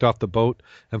been knocked off the boat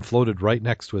and floated right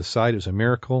next to his side. It was a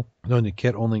miracle. Knowing the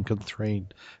kit only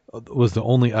contained was the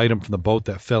only item from the boat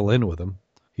that fell in with him.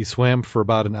 He swam for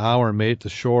about an hour and made it to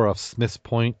shore off Smith's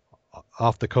Point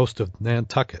off the coast of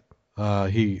Nantucket.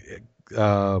 He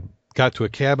got to a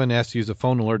cabin, asked to use a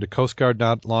phone, and alerted the Coast Guard.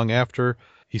 Not long after,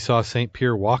 he saw St.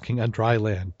 Pierre walking on dry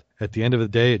land. At the end of the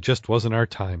day, it just wasn't our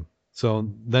time. So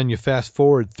then you fast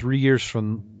forward 3 years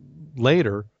from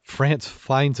later, France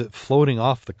finds it floating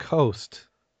off the coast.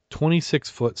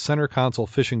 26-foot center console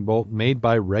fishing boat made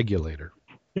by Regulator.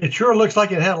 It sure looks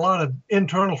like it had a lot of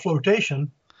internal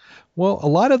flotation. Well, a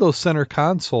lot of those center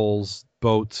consoles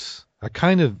boats are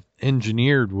kind of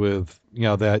engineered with,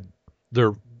 that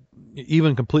they're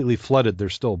even completely flooded, they're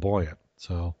still buoyant.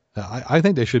 So I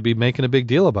think they should be making a big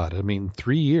deal about it. I mean,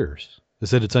 3 years. They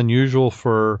said it's unusual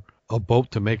for a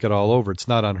boat to make it all over. It's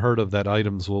not unheard of that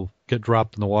items will get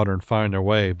dropped in the water and find their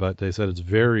way, but they said it's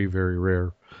very, very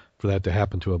rare for that to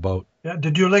happen to a boat. Yeah,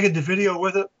 did you look at the video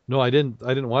with it? No, I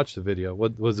didn't watch the video.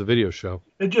 What was the video show?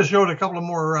 It just showed a couple of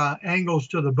more angles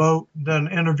to the boat than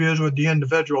interviews with the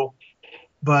individual.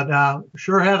 But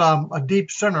sure had a deep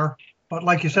center. But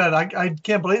like you said, I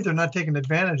can't believe they're not taking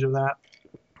advantage of that.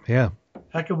 Yeah.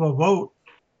 Heck of a boat.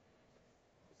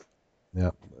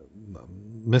 Yeah.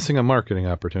 Missing a marketing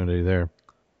opportunity there.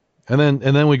 And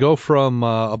then we go from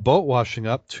a boat washing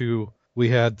up to we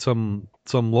had some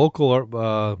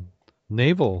local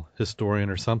naval historian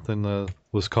or something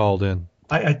was called in.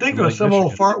 I think it was some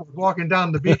old fart was walking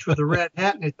down the beach with a red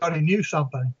hat and he thought he knew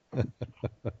something.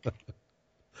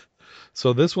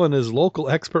 So this one is local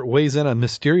expert weighs in on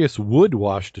mysterious wood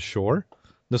washed ashore.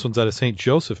 This one's out of St.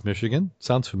 Joseph, Michigan.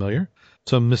 Sounds familiar.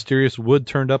 Some mysterious wood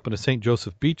turned up in a St.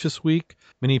 Joseph beach this week.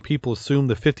 Many people assumed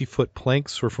the 50-foot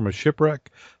planks were from a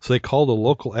shipwreck, so they called a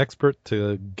local expert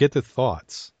to get the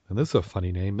thoughts. And this is a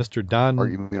funny name, Mr. Don.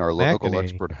 You mean our local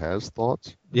expert has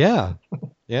thoughts? Yeah,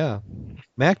 yeah.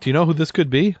 Mac, do you know who this could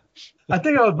be? I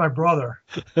think it was my brother.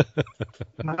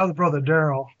 My other brother,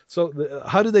 Darryl. So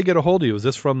how did they get a hold of you? Was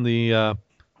this from the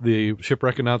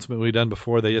shipwreck announcement we done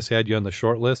before? They just had you on the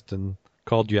short list and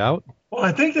called you out? Well,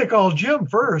 I think they called Jim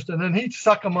first, and then he'd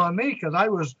suck them on me because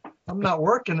I'm not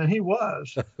working, and he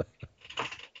was.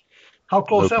 How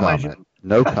close am I, Jim?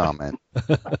 No comment.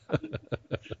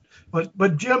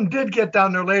 But Jim did get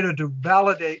down there later to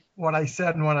validate what I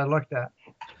said and what I looked at.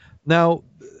 Now,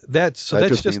 that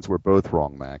just means we're both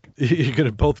wrong, Mac. You're going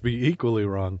to both be equally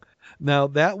wrong. Now,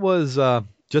 that was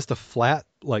just a flat,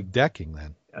 decking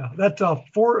then. Yeah, that's a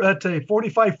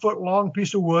 45-foot long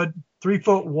piece of wood, 3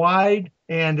 foot wide,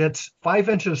 and it's 5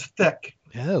 inches thick.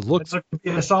 Yeah, it looks to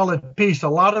be a solid piece. A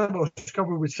lot of it was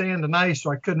covered with sand and ice,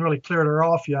 so I couldn't really clear it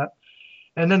off yet.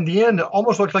 And then the end, it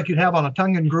almost looks like you'd have on a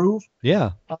tongue and groove.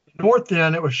 Yeah. On the north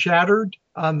end, it was shattered.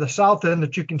 On the south end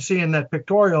that you can see in that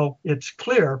pictorial, it's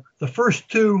clear. The first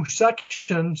two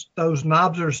sections, those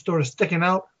knobs are sort of sticking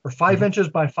out, are 5 inches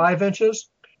by 5 inches.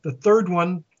 The third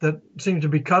one that seems to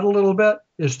be cut a little bit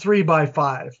is 3 by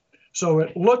 5. So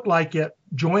it looked like it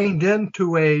joined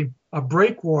into a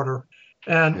breakwater.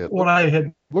 And what I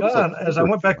had done is I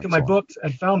went back to my books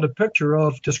and found a picture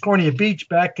of Tiscornia Beach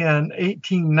back in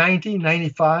 1890,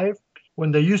 95,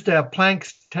 when they used to have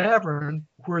Plank's Tavern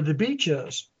where the beach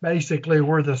is, basically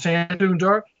where the sand dunes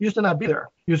are. Used to not be there.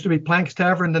 Used to be Plank's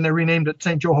Tavern, then they renamed it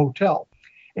St. Joe Hotel.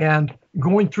 And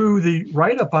going through the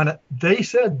write-up on it, they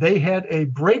said they had a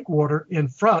breakwater in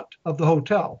front of the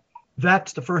hotel.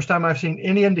 That's the first time I've seen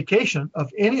any indication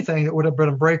of anything that would have been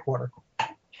a breakwater.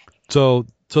 So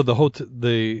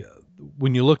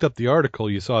when you looked up the article,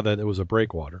 you saw that it was a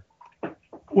breakwater.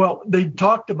 Well, they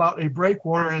talked about a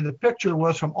breakwater, and the picture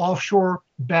was from offshore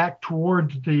back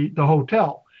towards the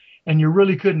hotel, and you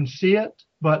really couldn't see it,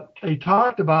 but they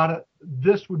talked about it.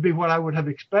 This would be what I would have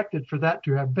expected for that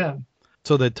to have been.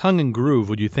 So the tongue and groove,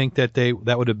 would you think that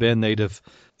that would have been they'd have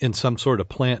in some sort of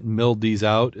plant milled these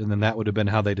out, and then that would have been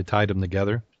how they'd have tied them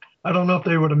together? I don't know if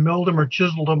they would have milled them or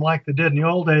chiseled them like they did in the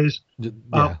old days.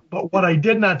 Yeah. But what I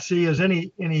did not see is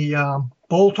any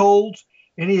bolt holes,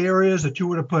 any areas that you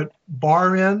would have put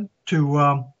bar in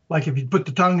to, like if you put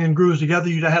the tongue and grooves together,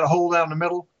 you'd have had a hole down the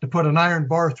middle to put an iron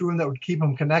bar through them that would keep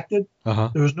them connected. Uh-huh.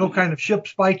 There was no kind of ship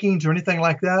spikings or anything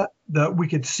like that we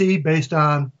could see based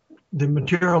on the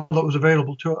material that was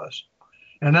available to us.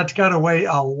 And that's got to weigh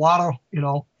a lot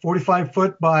of, 45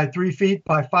 foot by 3 feet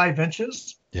by 5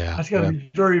 inches. Yeah. That's got to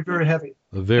be very, very heavy.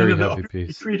 A very heavy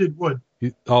piece. Treated wood.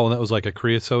 And that was like a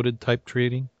creosoted type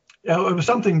treating? Yeah, it was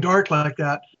something dark like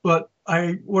that. But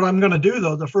What I'm going to do,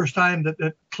 though, the first time that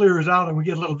it clears out and we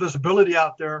get a little visibility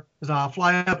out there, is I'll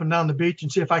fly up and down the beach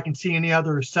and see if I can see any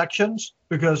other sections,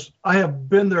 because I have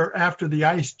been there after the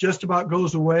ice just about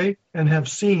goes away and have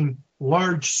seen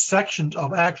large sections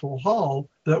of actual hull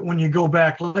that when you go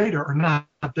back later are not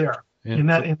there in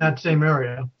that same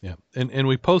area. Yeah, and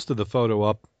we posted the photo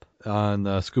up on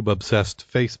the Scuba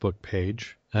Obsessed Facebook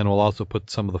page, and we'll also put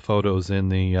some of the photos in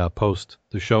the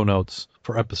show notes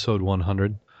for episode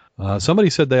 100. Somebody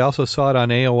said they also saw it on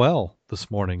AOL this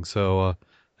morning, so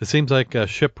it seems like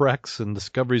shipwrecks and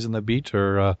discoveries on the beach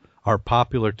are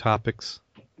popular topics.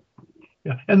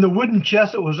 Yeah, and the wooden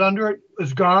chest that was under it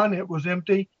is gone. It was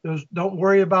empty. Don't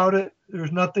worry about it.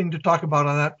 There's nothing to talk about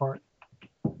on that part.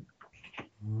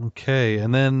 Okay,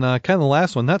 and then kind of the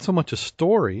last one, not so much a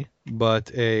story,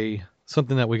 but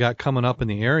something that we got coming up in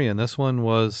the area, and this one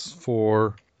was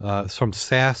from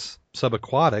SAS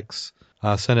Subaquatics.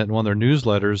 Sent it in one of their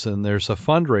newsletters, and there's a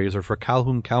fundraiser for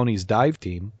Calhoun County's dive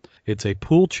team. It's a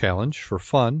pool challenge for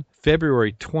fun,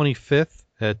 February 25th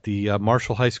at the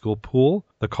Marshall High School pool.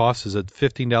 The cost is a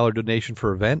 $15 donation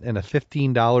for event and a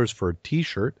 $15 for a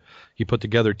T-shirt. You put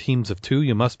together teams of 2.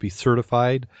 You must be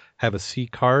certified, have a C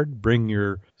card, bring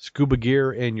your scuba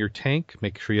gear and your tank.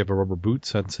 Make sure you have a rubber boot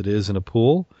since it is in a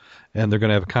pool. And they're going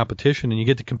to have a competition, and you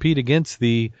get to compete against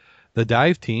the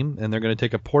dive team, and they're going to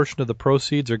take a portion of the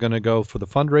proceeds are going to go for the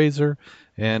fundraiser,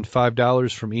 and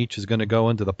 $5 from each is going to go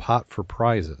into the pot for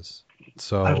prizes.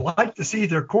 So I'd like to see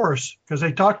their course, because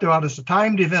they talked about it's a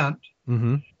timed event,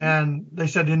 and they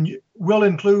said will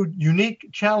include unique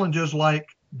challenges like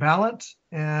balance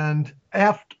and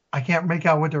I can't make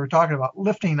out what they were talking about,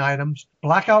 lifting items,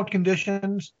 blackout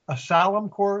conditions, a slalom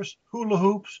course, hula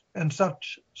hoops, and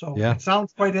such. So It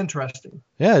sounds quite interesting.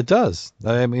 Yeah, it does.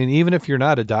 I mean, even if you're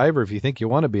not a diver, if you think you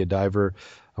want to be a diver,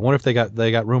 I wonder if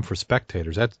they got room for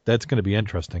spectators. That's going to be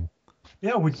interesting.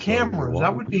 Yeah, with cameras.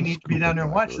 That would be neat to be down there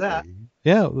and watch that.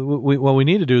 Yeah, what we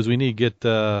need to do is we need to get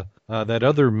that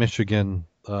other Michigan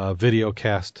video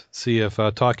cast, see if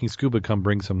Talking Scuba come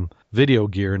bring some video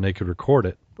gear and they could record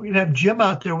it. We could have Jim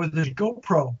out there with his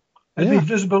GoPro. And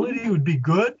visibility would be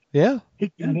good. Yeah.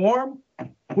 He'd be warm. I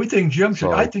think Jim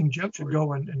should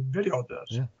go and video this.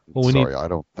 Yeah. Well, I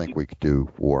don't think we could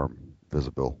do warm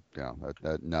visible. Yeah,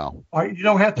 no. You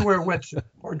don't have to wear a wetsuit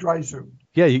or dry suit.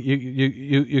 Yeah,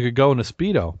 you could go in a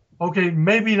Speedo. Okay,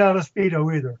 maybe not a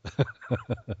Speedo either.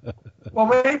 Well,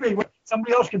 maybe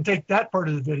somebody else can take that part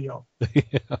of the video.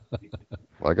 Yeah.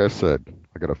 Like I said,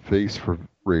 I got a face for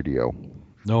radio.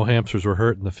 No hamsters were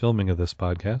hurt in the filming of this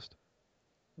podcast.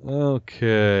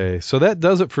 Okay, so that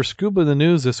does it for Scuba in the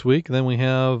News this week. Then we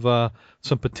have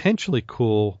some potentially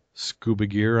cool scuba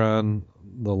gear on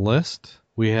the list.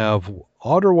 We have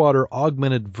underwater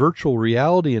augmented virtual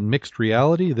reality and mixed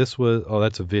reality. That's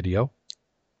a video.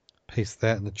 Paste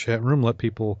that in the chat room. Let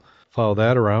people follow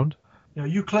that around.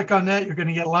 You click on that, you're going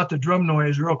to get lots of drum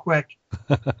noise real quick.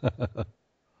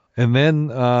 And then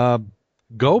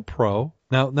GoPro.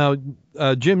 Now,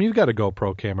 Jim, you've got a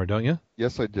GoPro camera, don't you?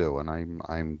 Yes, I do, and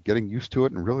I'm getting used to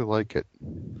it and really like it.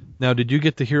 Now, did you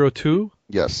get the Hero 2?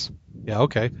 Yes. Yeah,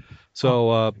 okay.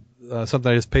 So something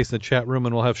I just pasted in the chat room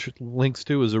and we'll have links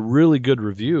to is a really good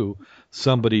review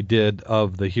somebody did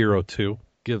of the Hero 2.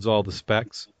 Gives all the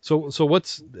specs. So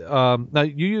what's now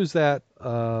you use that?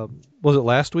 Was it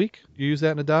last week? You used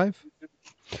that in a dive?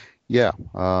 Yeah,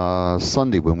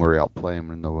 Sunday when we were out playing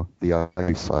in the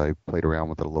ice, I played around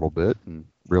with it a little bit and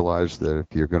realized that if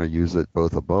you're going to use it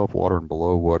both above water and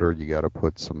below water, you got to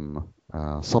put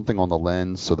something on the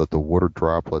lens so that the water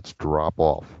droplets drop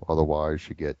off. Otherwise,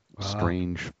 you get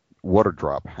strange water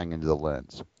drop hanging to the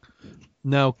lens.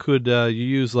 Now, could you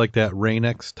use like that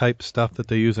Rain-X type stuff that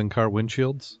they use in car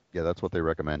windshields? Yeah, that's what they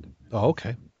recommend. Oh,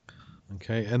 okay.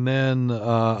 Okay, and then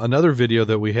another video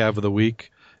that we have of the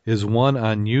week is one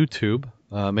on YouTube.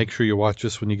 Make sure you watch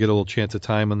this when you get a little chance of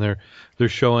time, and they're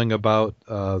showing about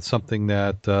something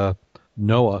that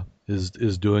NOAA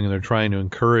is doing, and they're trying to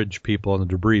encourage people on the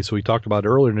debris. So we talked about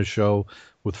earlier in the show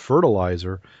with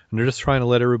fertilizer, and they're just trying to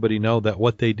let everybody know that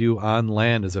what they do on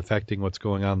land is affecting what's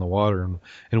going on in the water,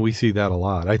 and we see that a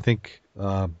lot. I think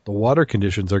the water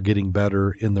conditions are getting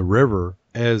better in the river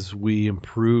as we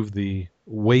improve the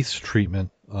waste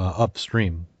treatment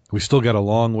upstream. We still got a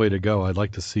long way to go. I'd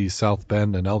like to see South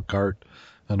Bend and Elkhart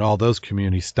and all those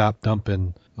communities stop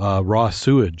dumping raw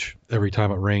sewage every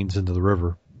time it rains into the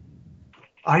river.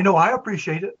 I know. I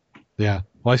appreciate it. Yeah.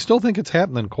 Well, I still think it's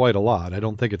happening quite a lot. I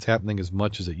don't think it's happening as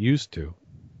much as it used to.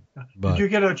 But did you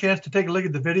get a chance to take a look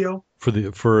at the video? For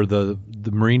the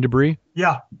marine debris?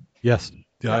 Yeah. Yes.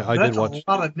 Yeah, I did watch. That's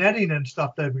a lot of netting and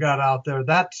stuff they've got out there.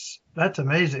 That's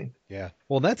amazing. Yeah.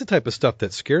 Well, that's the type of stuff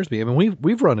that scares me. I mean,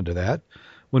 we've run into that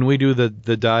when we do the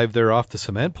dive there off the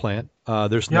cement plant.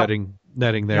 There's netting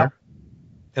there. Yep.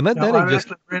 And that netting I've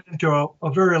actually ran into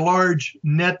a very large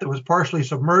net that was partially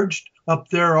submerged up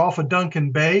there off of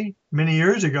Duncan Bay many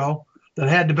years ago that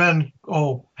had to been,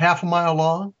 half a mile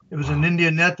long. It was an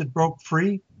Indian net that broke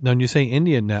free. Now, when you say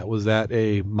Indian net, was that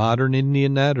a modern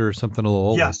Indian net or something a little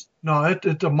older? Yes. No,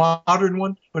 it's a modern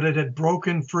one, but it had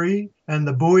broken free, and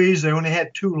the buoys, they only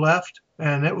had 2 left,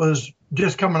 and it was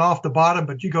just coming off the bottom.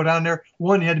 But you go down there,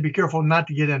 one, you had to be careful not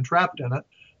to get entrapped in it.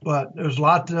 But there's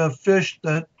lots of fish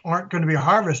that aren't going to be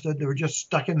harvested. They were just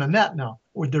stuck in the net now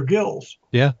with their gills.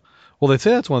 Yeah. Well, they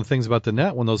say that's one of the things about the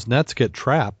net. When those nets get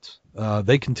trapped,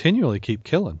 they continually keep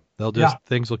killing.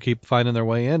 Things will keep finding their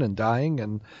way in and dying,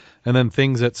 and then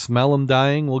things that smell them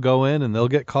dying will go in and they'll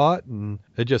get caught, and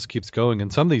it just keeps going.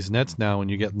 And some of these nets now, when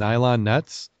you get nylon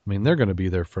nets, I mean, they're going to be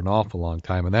there for an awful long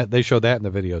time, and that they showed that in the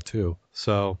video too.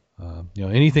 So,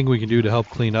 anything we can do to help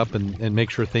clean up and make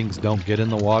sure things don't get in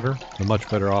the water, the much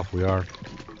better off we are.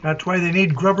 That's why they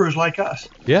need grubbers like us.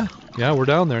 Yeah, we're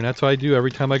down there, and that's what I do every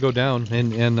time I go down.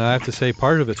 And I have to say,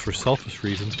 part of it's for selfish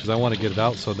reasons, because I want to get it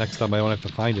out so next time I don't have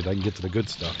to find it, I can get to the good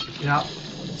stuff. Yeah.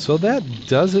 So that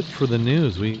does it for the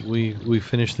news. We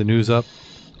finished the news up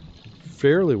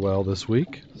fairly well this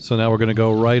week. So now we're going to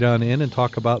go right on in and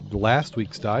talk about last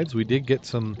week's dives. We did get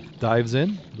some dives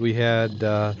in. We had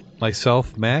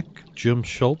myself, Mack, Jim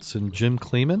Schultz, and Jim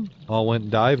Kleeman all went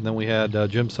and dived. And then we had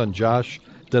Jim's son, Josh,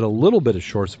 did a little bit of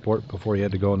shore support before he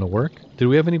had to go into work. Did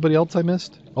we have anybody else I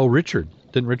missed? Oh, Richard.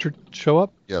 Didn't Richard show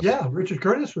up? Yes. Yeah, Richard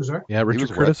Curtis was there. Yeah,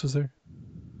 Richard Curtis was there.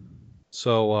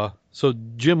 So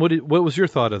Jim, what was your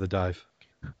thought of the dive?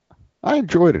 I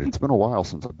enjoyed it. It's been a while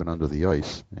since I've been under the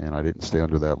ice, and I didn't stay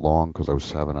under that long because I was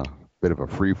having a bit of a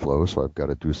free flow, so I've got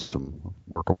to do some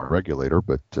work on my regulator.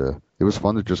 But it was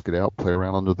fun to just get out, play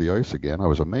around under the ice again. I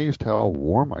was amazed how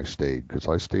warm I stayed, because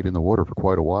I stayed in the water for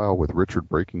quite a while with Richard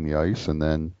breaking the ice and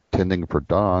then tending for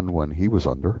Don when he was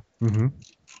under. Mm-hmm.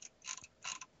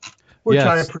 Which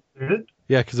I appreciated.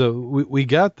 Yeah, because we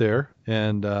got there,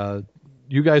 and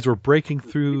you guys were breaking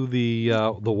through the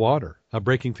water,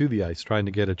 breaking through the ice, trying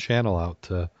to get a channel out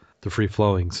to free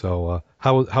flowing. So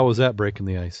how was that breaking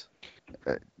the ice?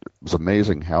 It was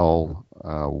amazing how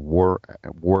it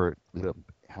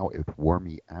wore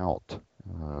me out,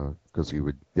 because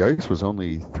the ice was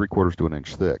only 3/4 to an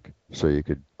inch thick, so you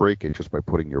could break it just by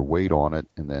putting your weight on it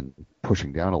and then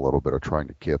pushing down a little bit or trying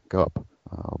to kick up.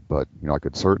 But I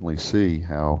could certainly see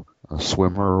how a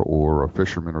swimmer or a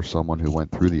fisherman or someone who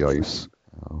went through the ice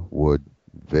would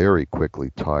very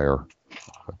quickly tire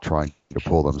trying to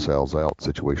pull themselves out.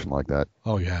 Situation like that.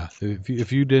 Oh yeah,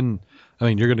 if you didn't, I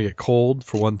mean, you're going to get cold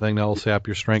for one thing. That'll sap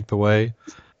your strength away,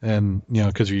 and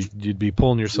because you'd be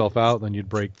pulling yourself out, then you'd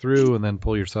break through, and then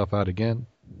pull yourself out again.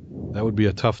 That would be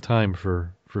a tough time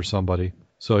for somebody.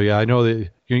 So yeah, I know that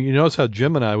you notice how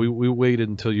Jim and I we waited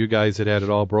until you guys had it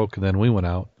all broken, then we went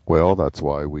out. Well, that's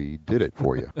why we did it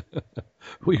for you.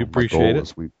 We appreciate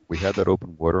it. We had that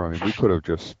open water. I mean, we could have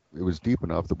it was deep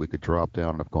enough that we could drop down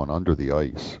and have gone under the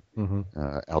ice,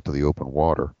 out to the open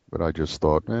water. But I just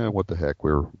thought, what the heck?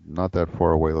 We're not that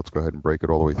far away. Let's go ahead and break it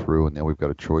all the way through. And now we've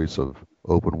got a choice of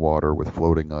open water with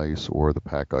floating ice or the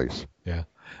pack ice. Yeah.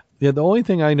 Yeah, the only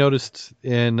thing I noticed,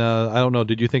 and I don't know,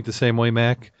 did you think the same way,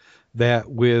 Mac? That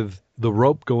with the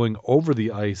rope going over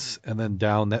the ice and then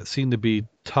down, that seemed to be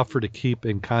tougher to keep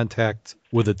in contact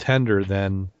with a tender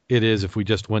than it is if we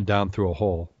just went down through a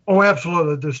hole. Oh,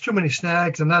 absolutely. There's too many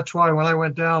snags, and that's why when I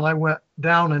went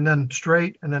down and then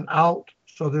straight and then out,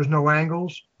 so there's no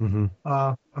angles. Mm-hmm.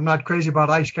 I'm not crazy about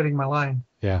ice cutting my line.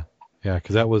 Yeah,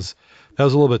 because that was a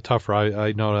little bit tougher.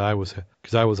 I know that I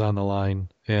was on the line,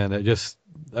 and I just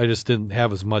didn't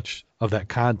have as much of that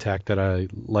contact that I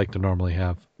like to normally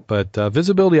have. But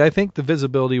visibility, I think the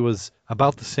visibility was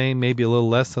about the same, maybe a little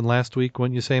less than last week,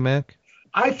 wouldn't you say, Mac?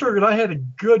 I figured I had a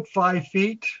good 5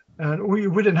 feet, and we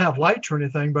didn't have lights or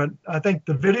anything, but I think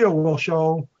the video will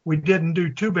show we didn't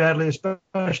do too badly,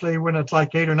 especially when it's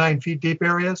like 8 or 9 feet deep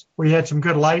areas where you had some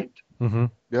good light. Mm-hmm.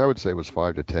 Yeah, I would say it was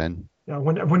 5 to 10. Yeah,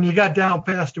 when you got down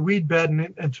past the weed bed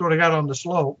and sort of got on the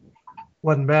slope,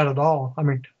 wasn't bad at all. I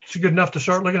mean, it's good enough to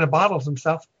start looking at bottles and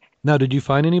stuff. Now, did you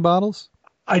find any bottles?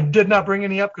 I did not bring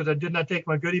any up because I did not take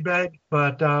my goodie bag,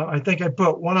 but I think I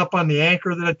put one up on the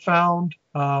anchor that I'd found,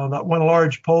 that one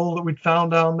large pole that we'd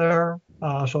found down there.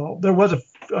 So there was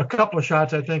a couple of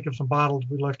shots, I think, of some bottles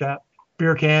we looked at,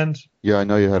 beer cans. Yeah, I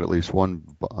know you had at least one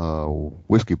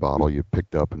whiskey bottle you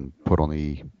picked up and put on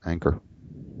the anchor.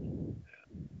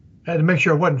 Had to make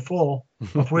sure it wasn't full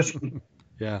of whiskey.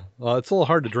 Yeah. Well, it's a little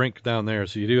hard to drink down there,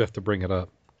 so you do have to bring it up.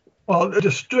 Well,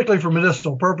 just strictly for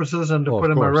medicinal purposes and to Of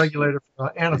put in my course. regulator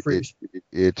for antifreeze.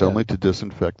 It's only to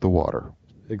disinfect the water.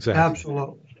 Exactly.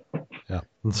 Absolutely. Yeah.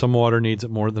 And some water needs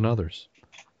it more than others.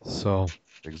 So.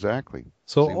 Exactly.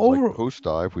 So Seems over like post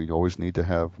dive, we always need to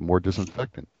have more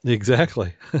disinfectant.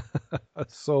 Exactly.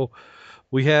 So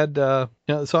we had,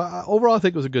 overall, I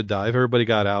think it was a good dive. Everybody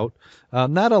got out.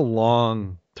 Not a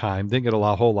long time. Didn't get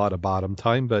whole lot of bottom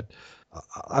time, but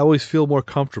I always feel more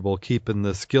comfortable keeping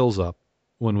the skills up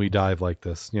when we dive like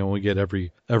this. When we get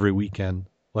every weekend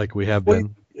like we have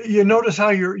been. You notice how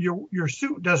your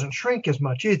suit doesn't shrink as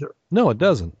much either. No, it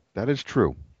doesn't. That is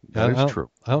true. That is true.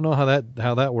 I don't know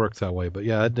how that works that way, but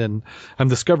yeah, I'm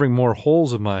discovering more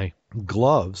holes in my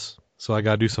gloves, so I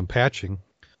got to do some patching.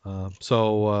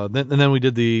 Then we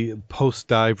did the post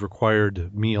dive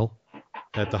required meal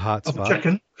at the hot spot.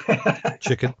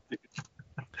 Chicken.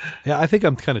 Yeah, I think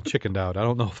I'm kind of chickened out. I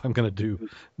don't know if I'm going to do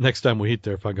next time we eat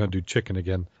there if I'm going to do chicken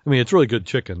again. I mean, it's really good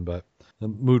chicken, but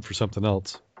I'm mood for something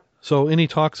else. So, any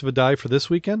talks of a dive for this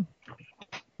weekend?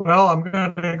 Well, I'm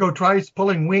going to go try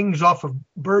pulling wings off of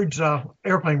birds,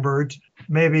 airplane birds,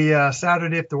 maybe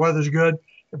Saturday if the weather's good.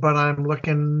 But I'm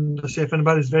looking to see if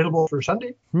anybody's available for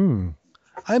Sunday.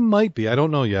 I might be. I don't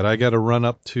know yet. I got to run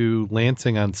up to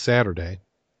Lansing on Saturday.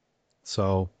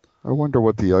 So I wonder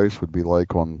what the ice would be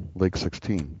like on Lake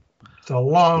 16. It's a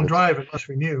long drive unless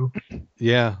we knew.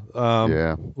 Yeah.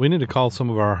 Yeah. We need to call some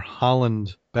of our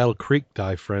Holland Battle Creek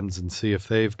dive friends and see if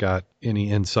they've got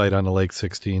any insight on the Lake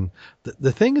 16.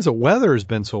 The thing is, the weather has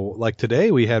been so, like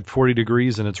today we had 40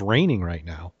 degrees and it's raining right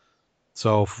now.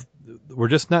 So we're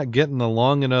just not getting the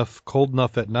long enough, cold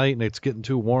enough at night, and it's getting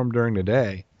too warm during the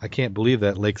day. I can't believe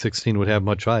that Lake 16 would have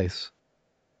much ice.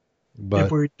 But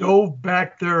if we dove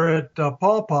back there at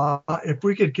Paw Paw, if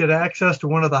we could get access to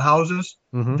one of the houses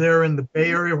there in the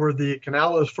Bay Area where the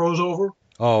canal is froze over.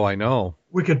 Oh, I know.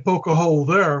 We could poke a hole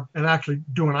there and actually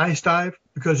do an ice dive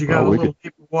because you got a little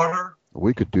deeper water.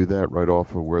 We could do that right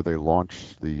off of where they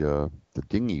launch the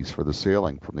dinghies for the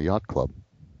sailing from the yacht club.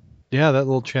 Yeah, that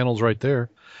little channel's right there.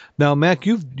 Now, Mac,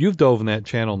 you've dove in that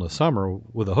channel in the summer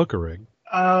with a hooker rig.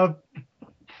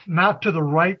 Not to the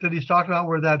right that he's talking about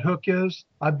where that hook is.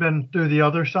 I've been through the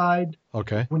other side.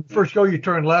 Okay. When you first go, you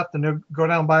turn left and then go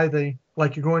down by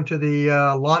like you're going to the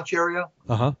launch area.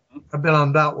 Uh-huh. I've been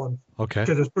on that one. Okay.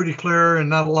 Because it's pretty clear and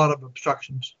not a lot of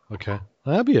obstructions. Okay.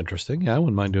 That'd be interesting. Yeah, I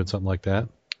wouldn't mind doing something like that.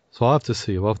 So I'll have to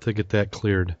see. We'll have to get that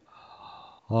cleared.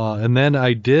 And then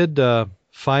I did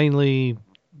finally,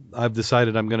 I've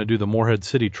decided I'm going to do the Morehead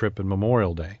City trip in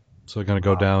Memorial Day. So I'm going to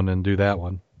go down and do that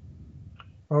one.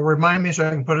 Well, remind me so I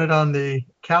can put it on the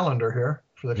calendar here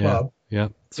for the club. Yeah.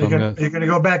 So you're going to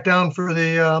go back down for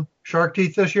the shark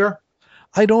teeth this year?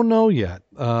 I don't know yet.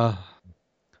 I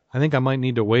think I might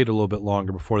need to wait a little bit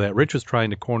longer before that. Rich was trying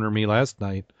to corner me last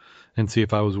night and see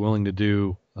if I was willing to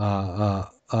do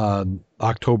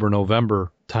October,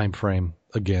 November time frame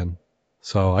again.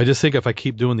 So I just think if I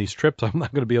keep doing these trips, I'm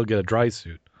not going to be able to get a dry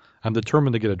suit. I'm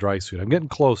determined to get a dry suit. I'm getting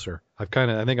closer. I've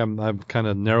kind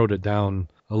of narrowed it down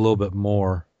a little bit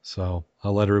more. So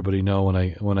I'll let everybody know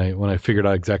when I figured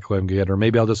out exactly what I'm going to get, or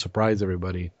maybe I'll just surprise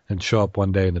everybody and show up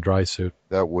one day in the dry suit.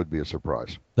 That would be a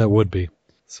surprise. That would be.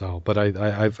 So, but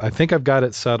I think I've got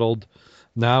it settled.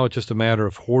 Now it's just a matter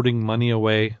of hoarding money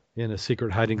away in a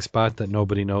secret hiding spot that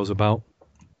nobody knows about.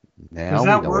 Now we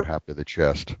know what happened to the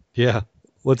chest. Yeah.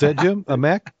 What's that, Jim? A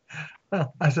Mac?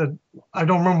 I said, I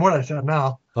don't remember what I said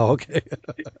now. Oh, okay.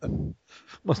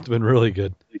 Must have been really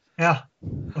good. Yeah.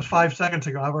 It was 5 seconds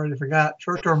ago. I've already forgot.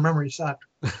 Short-term memory sucked.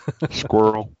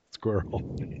 Squirrel.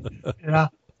 Yeah.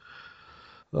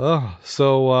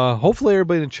 So hopefully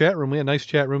everybody in the chat room, we had a nice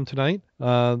chat room tonight.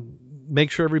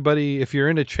 Make sure everybody, if you're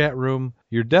in a chat room,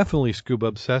 you're definitely Scuba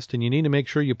Obsessed, and you need to make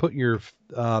sure you put your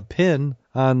pin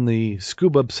on the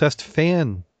Scuba Obsessed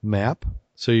fan map.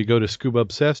 So you go to Scuba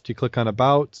Obsessed, you click on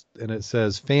About, and it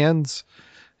says Fans,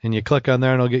 and you click on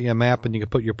there, and it'll get you a map, and you can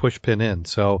put your push pin in.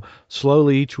 So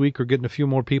slowly each week we're getting a few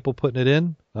more people putting it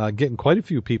in, getting quite a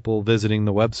few people visiting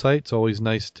the website. It's always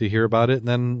nice to hear about it. And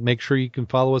then make sure you can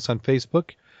follow us on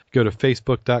Facebook. Go to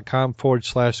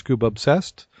facebook.com/Scuba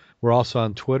Obsessed. We're also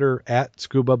on Twitter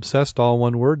 @Scuba Obsessed, all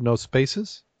one word, no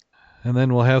spaces. And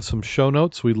then we'll have some show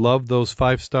notes. We love those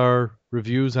 5-star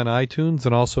reviews on iTunes.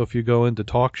 And also if you go into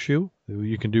TalkShoe,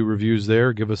 you can do reviews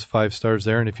there. Give us 5 stars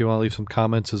there. And if you want to leave some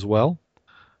comments as well.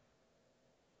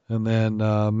 And then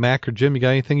Mac or Jim, you got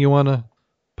anything you want to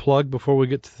plug before we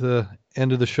get to the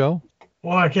end of the show?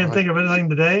 Well, I can't think of anything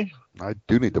today. I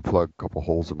do need to plug a couple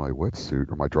holes in my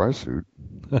wetsuit or my dry suit.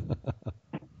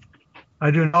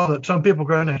 I do know that some people are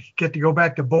going to get to go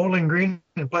back to Bowling Green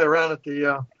and play around at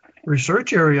the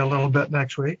research area a little bit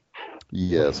next week.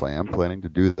 Yes, I am planning to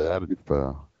do that. If,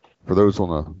 for those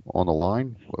on the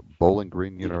line, Bowling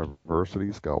Green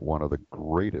University's got one of the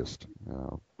greatest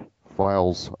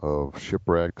files of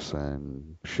shipwrecks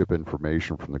and ship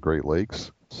information from the Great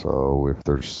Lakes. So if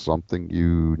there's something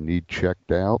you need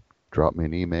checked out, drop me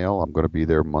an email. I'm going to be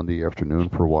there Monday afternoon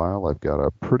for a while. I've got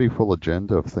a pretty full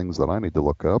agenda of things that I need to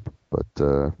look up.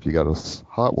 But if you got a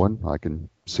hot one, I can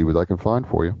see what I can find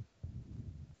for you.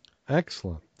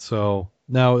 Excellent. So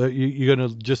now you're going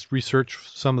to just research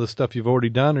some of the stuff you've already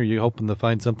done, or are you hoping to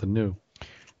find something new?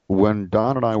 When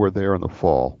Don and I were there in the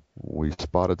fall, we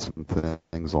spotted some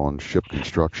things on ship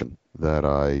construction that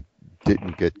I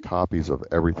didn't get copies of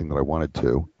everything that I wanted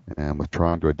to. And with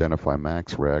trying to identify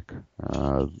Mack's wreck,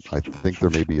 I think there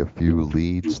may be a few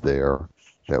leads there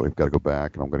that we've got to go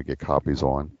back and I'm going to get copies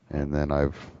on. And then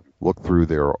I've looked through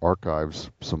their archives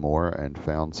some more and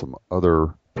found some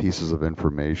other pieces of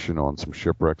information on some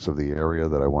shipwrecks of the area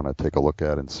that I want to take a look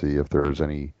at and see if there's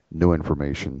any new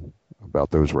information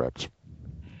about those wrecks.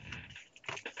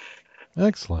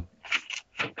 Excellent.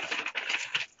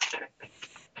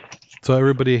 So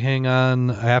everybody hang on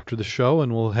after the show,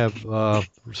 and we'll have, as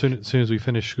soon as we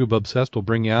finish Scuba Obsessed, we'll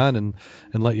bring you on and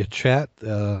let you chat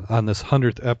on this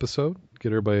 100th episode,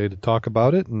 get everybody to talk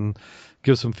about it and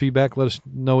give some feedback. Let us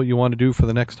know what you want to do for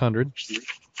the next 100.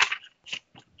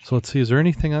 So let's see, is there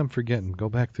anything I'm forgetting? Go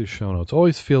back to the show notes.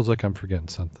 Always feels like I'm forgetting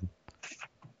something.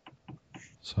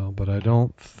 So, but I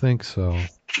don't think so.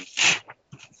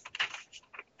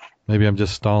 Maybe I'm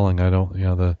just stalling. I don't,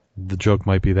 the joke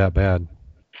might be that bad.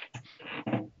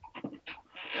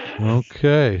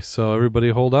 Okay, so everybody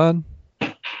hold on.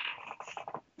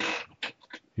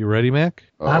 You ready, Mac?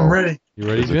 I'm ready. You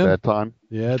ready, Is Jim? it that time?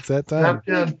 Yeah, it's that time.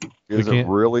 Is it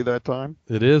really that time?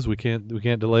 It is. We can't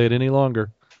delay it any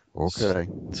longer. Okay.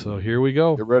 So here we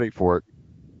go. Get ready for it.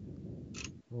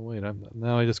 Oh, wait,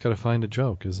 now I just got to find a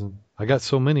joke. I got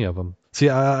so many of them. See,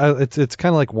 it's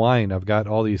kind of like wine. I've got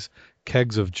all these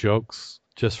kegs of jokes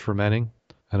just fermenting,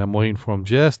 and I'm waiting for them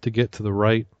just to get to the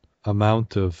right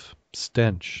amount of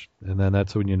stench, and then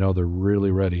that's when you know they're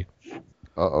really ready.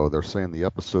 Uh-oh, they're saying the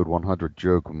episode 100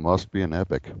 joke must be an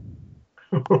epic.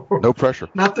 No pressure.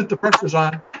 Not that the pressure's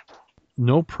on.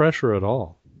 No pressure at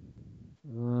all.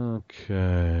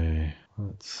 Okay,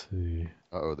 let's see.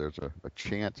 Uh-oh, there's a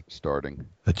chant starting.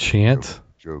 A chant?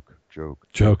 Joke.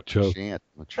 Joke. Chant in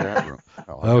the chat room.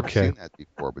 Oh, I've never seen that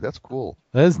before, but that's cool.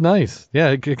 That is nice. Yeah,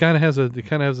 it kind of has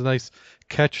a nice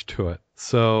catch to it.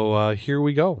 So here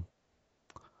we go.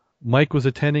 Mike was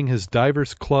attending his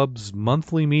Divers Club's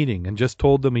monthly meeting and just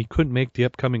told them he couldn't make the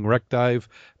upcoming wreck dive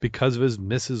because of his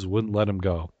missus wouldn't let him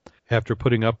go. After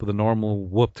putting up with the normal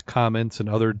whooped comments and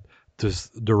other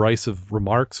derisive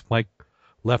remarks, Mike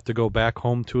left to go back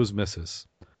home to his missus.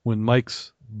 When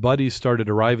Mike's buddies started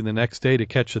arriving the next day to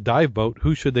catch the dive boat,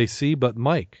 who should they see but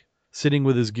Mike, sitting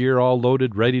with his gear all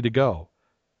loaded, ready to go.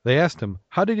 They asked him,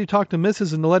 "How did you talk to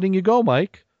missus into letting you go,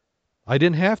 Mike?" "I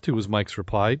didn't have to," was Mike's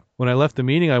reply. "When I left the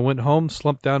meeting, I went home,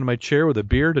 slumped down in my chair with a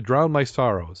beer to drown my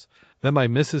sorrows. Then my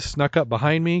missus snuck up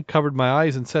behind me, covered my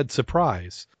eyes, and said,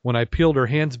 'Surprise.' When I peeled her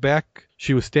hands back,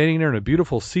 she was standing there in a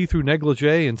beautiful see-through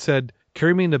negligee and said,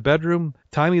 'Carry me in the bedroom,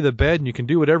 tie me to the bed, and you can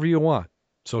do whatever you want.'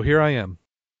 So here I am."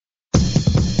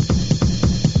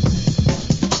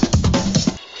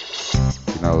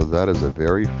 You know, that is a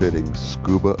very fitting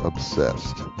Scuba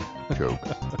Obsessed joke.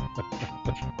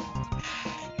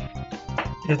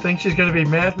 You think she's going to be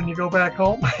mad when you go back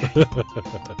home?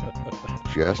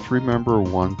 Just remember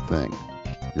one thing.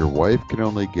 Your wife can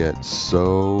only get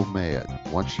so mad.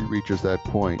 Once she reaches that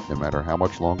point, no matter how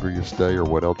much longer you stay or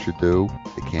what else you do,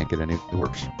 it can't get any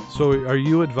worse. So are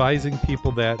you advising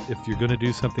people that if you're going to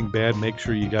do something bad, make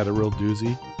sure you got a real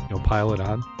doozy? Pile it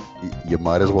on? You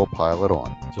might as well pile it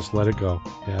on. Just let it go.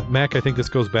 Yeah, Mac, I think this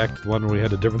goes back to the one where we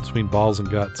had a difference between balls and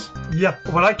guts. Yeah,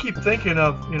 what I keep thinking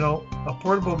of, a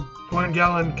portable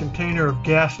 1-gallon container of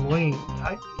gasoline.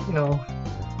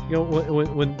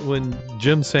 When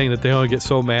Jim's saying that they only get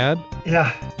so mad,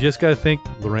 yeah, you just got to think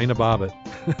Lorena Bobbitt.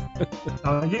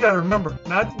 You got to remember,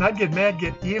 not get mad,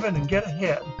 get even, and get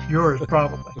ahead. Yours,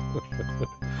 probably.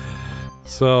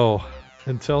 So,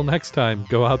 until next time,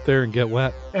 go out there and get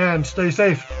wet. And stay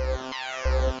safe.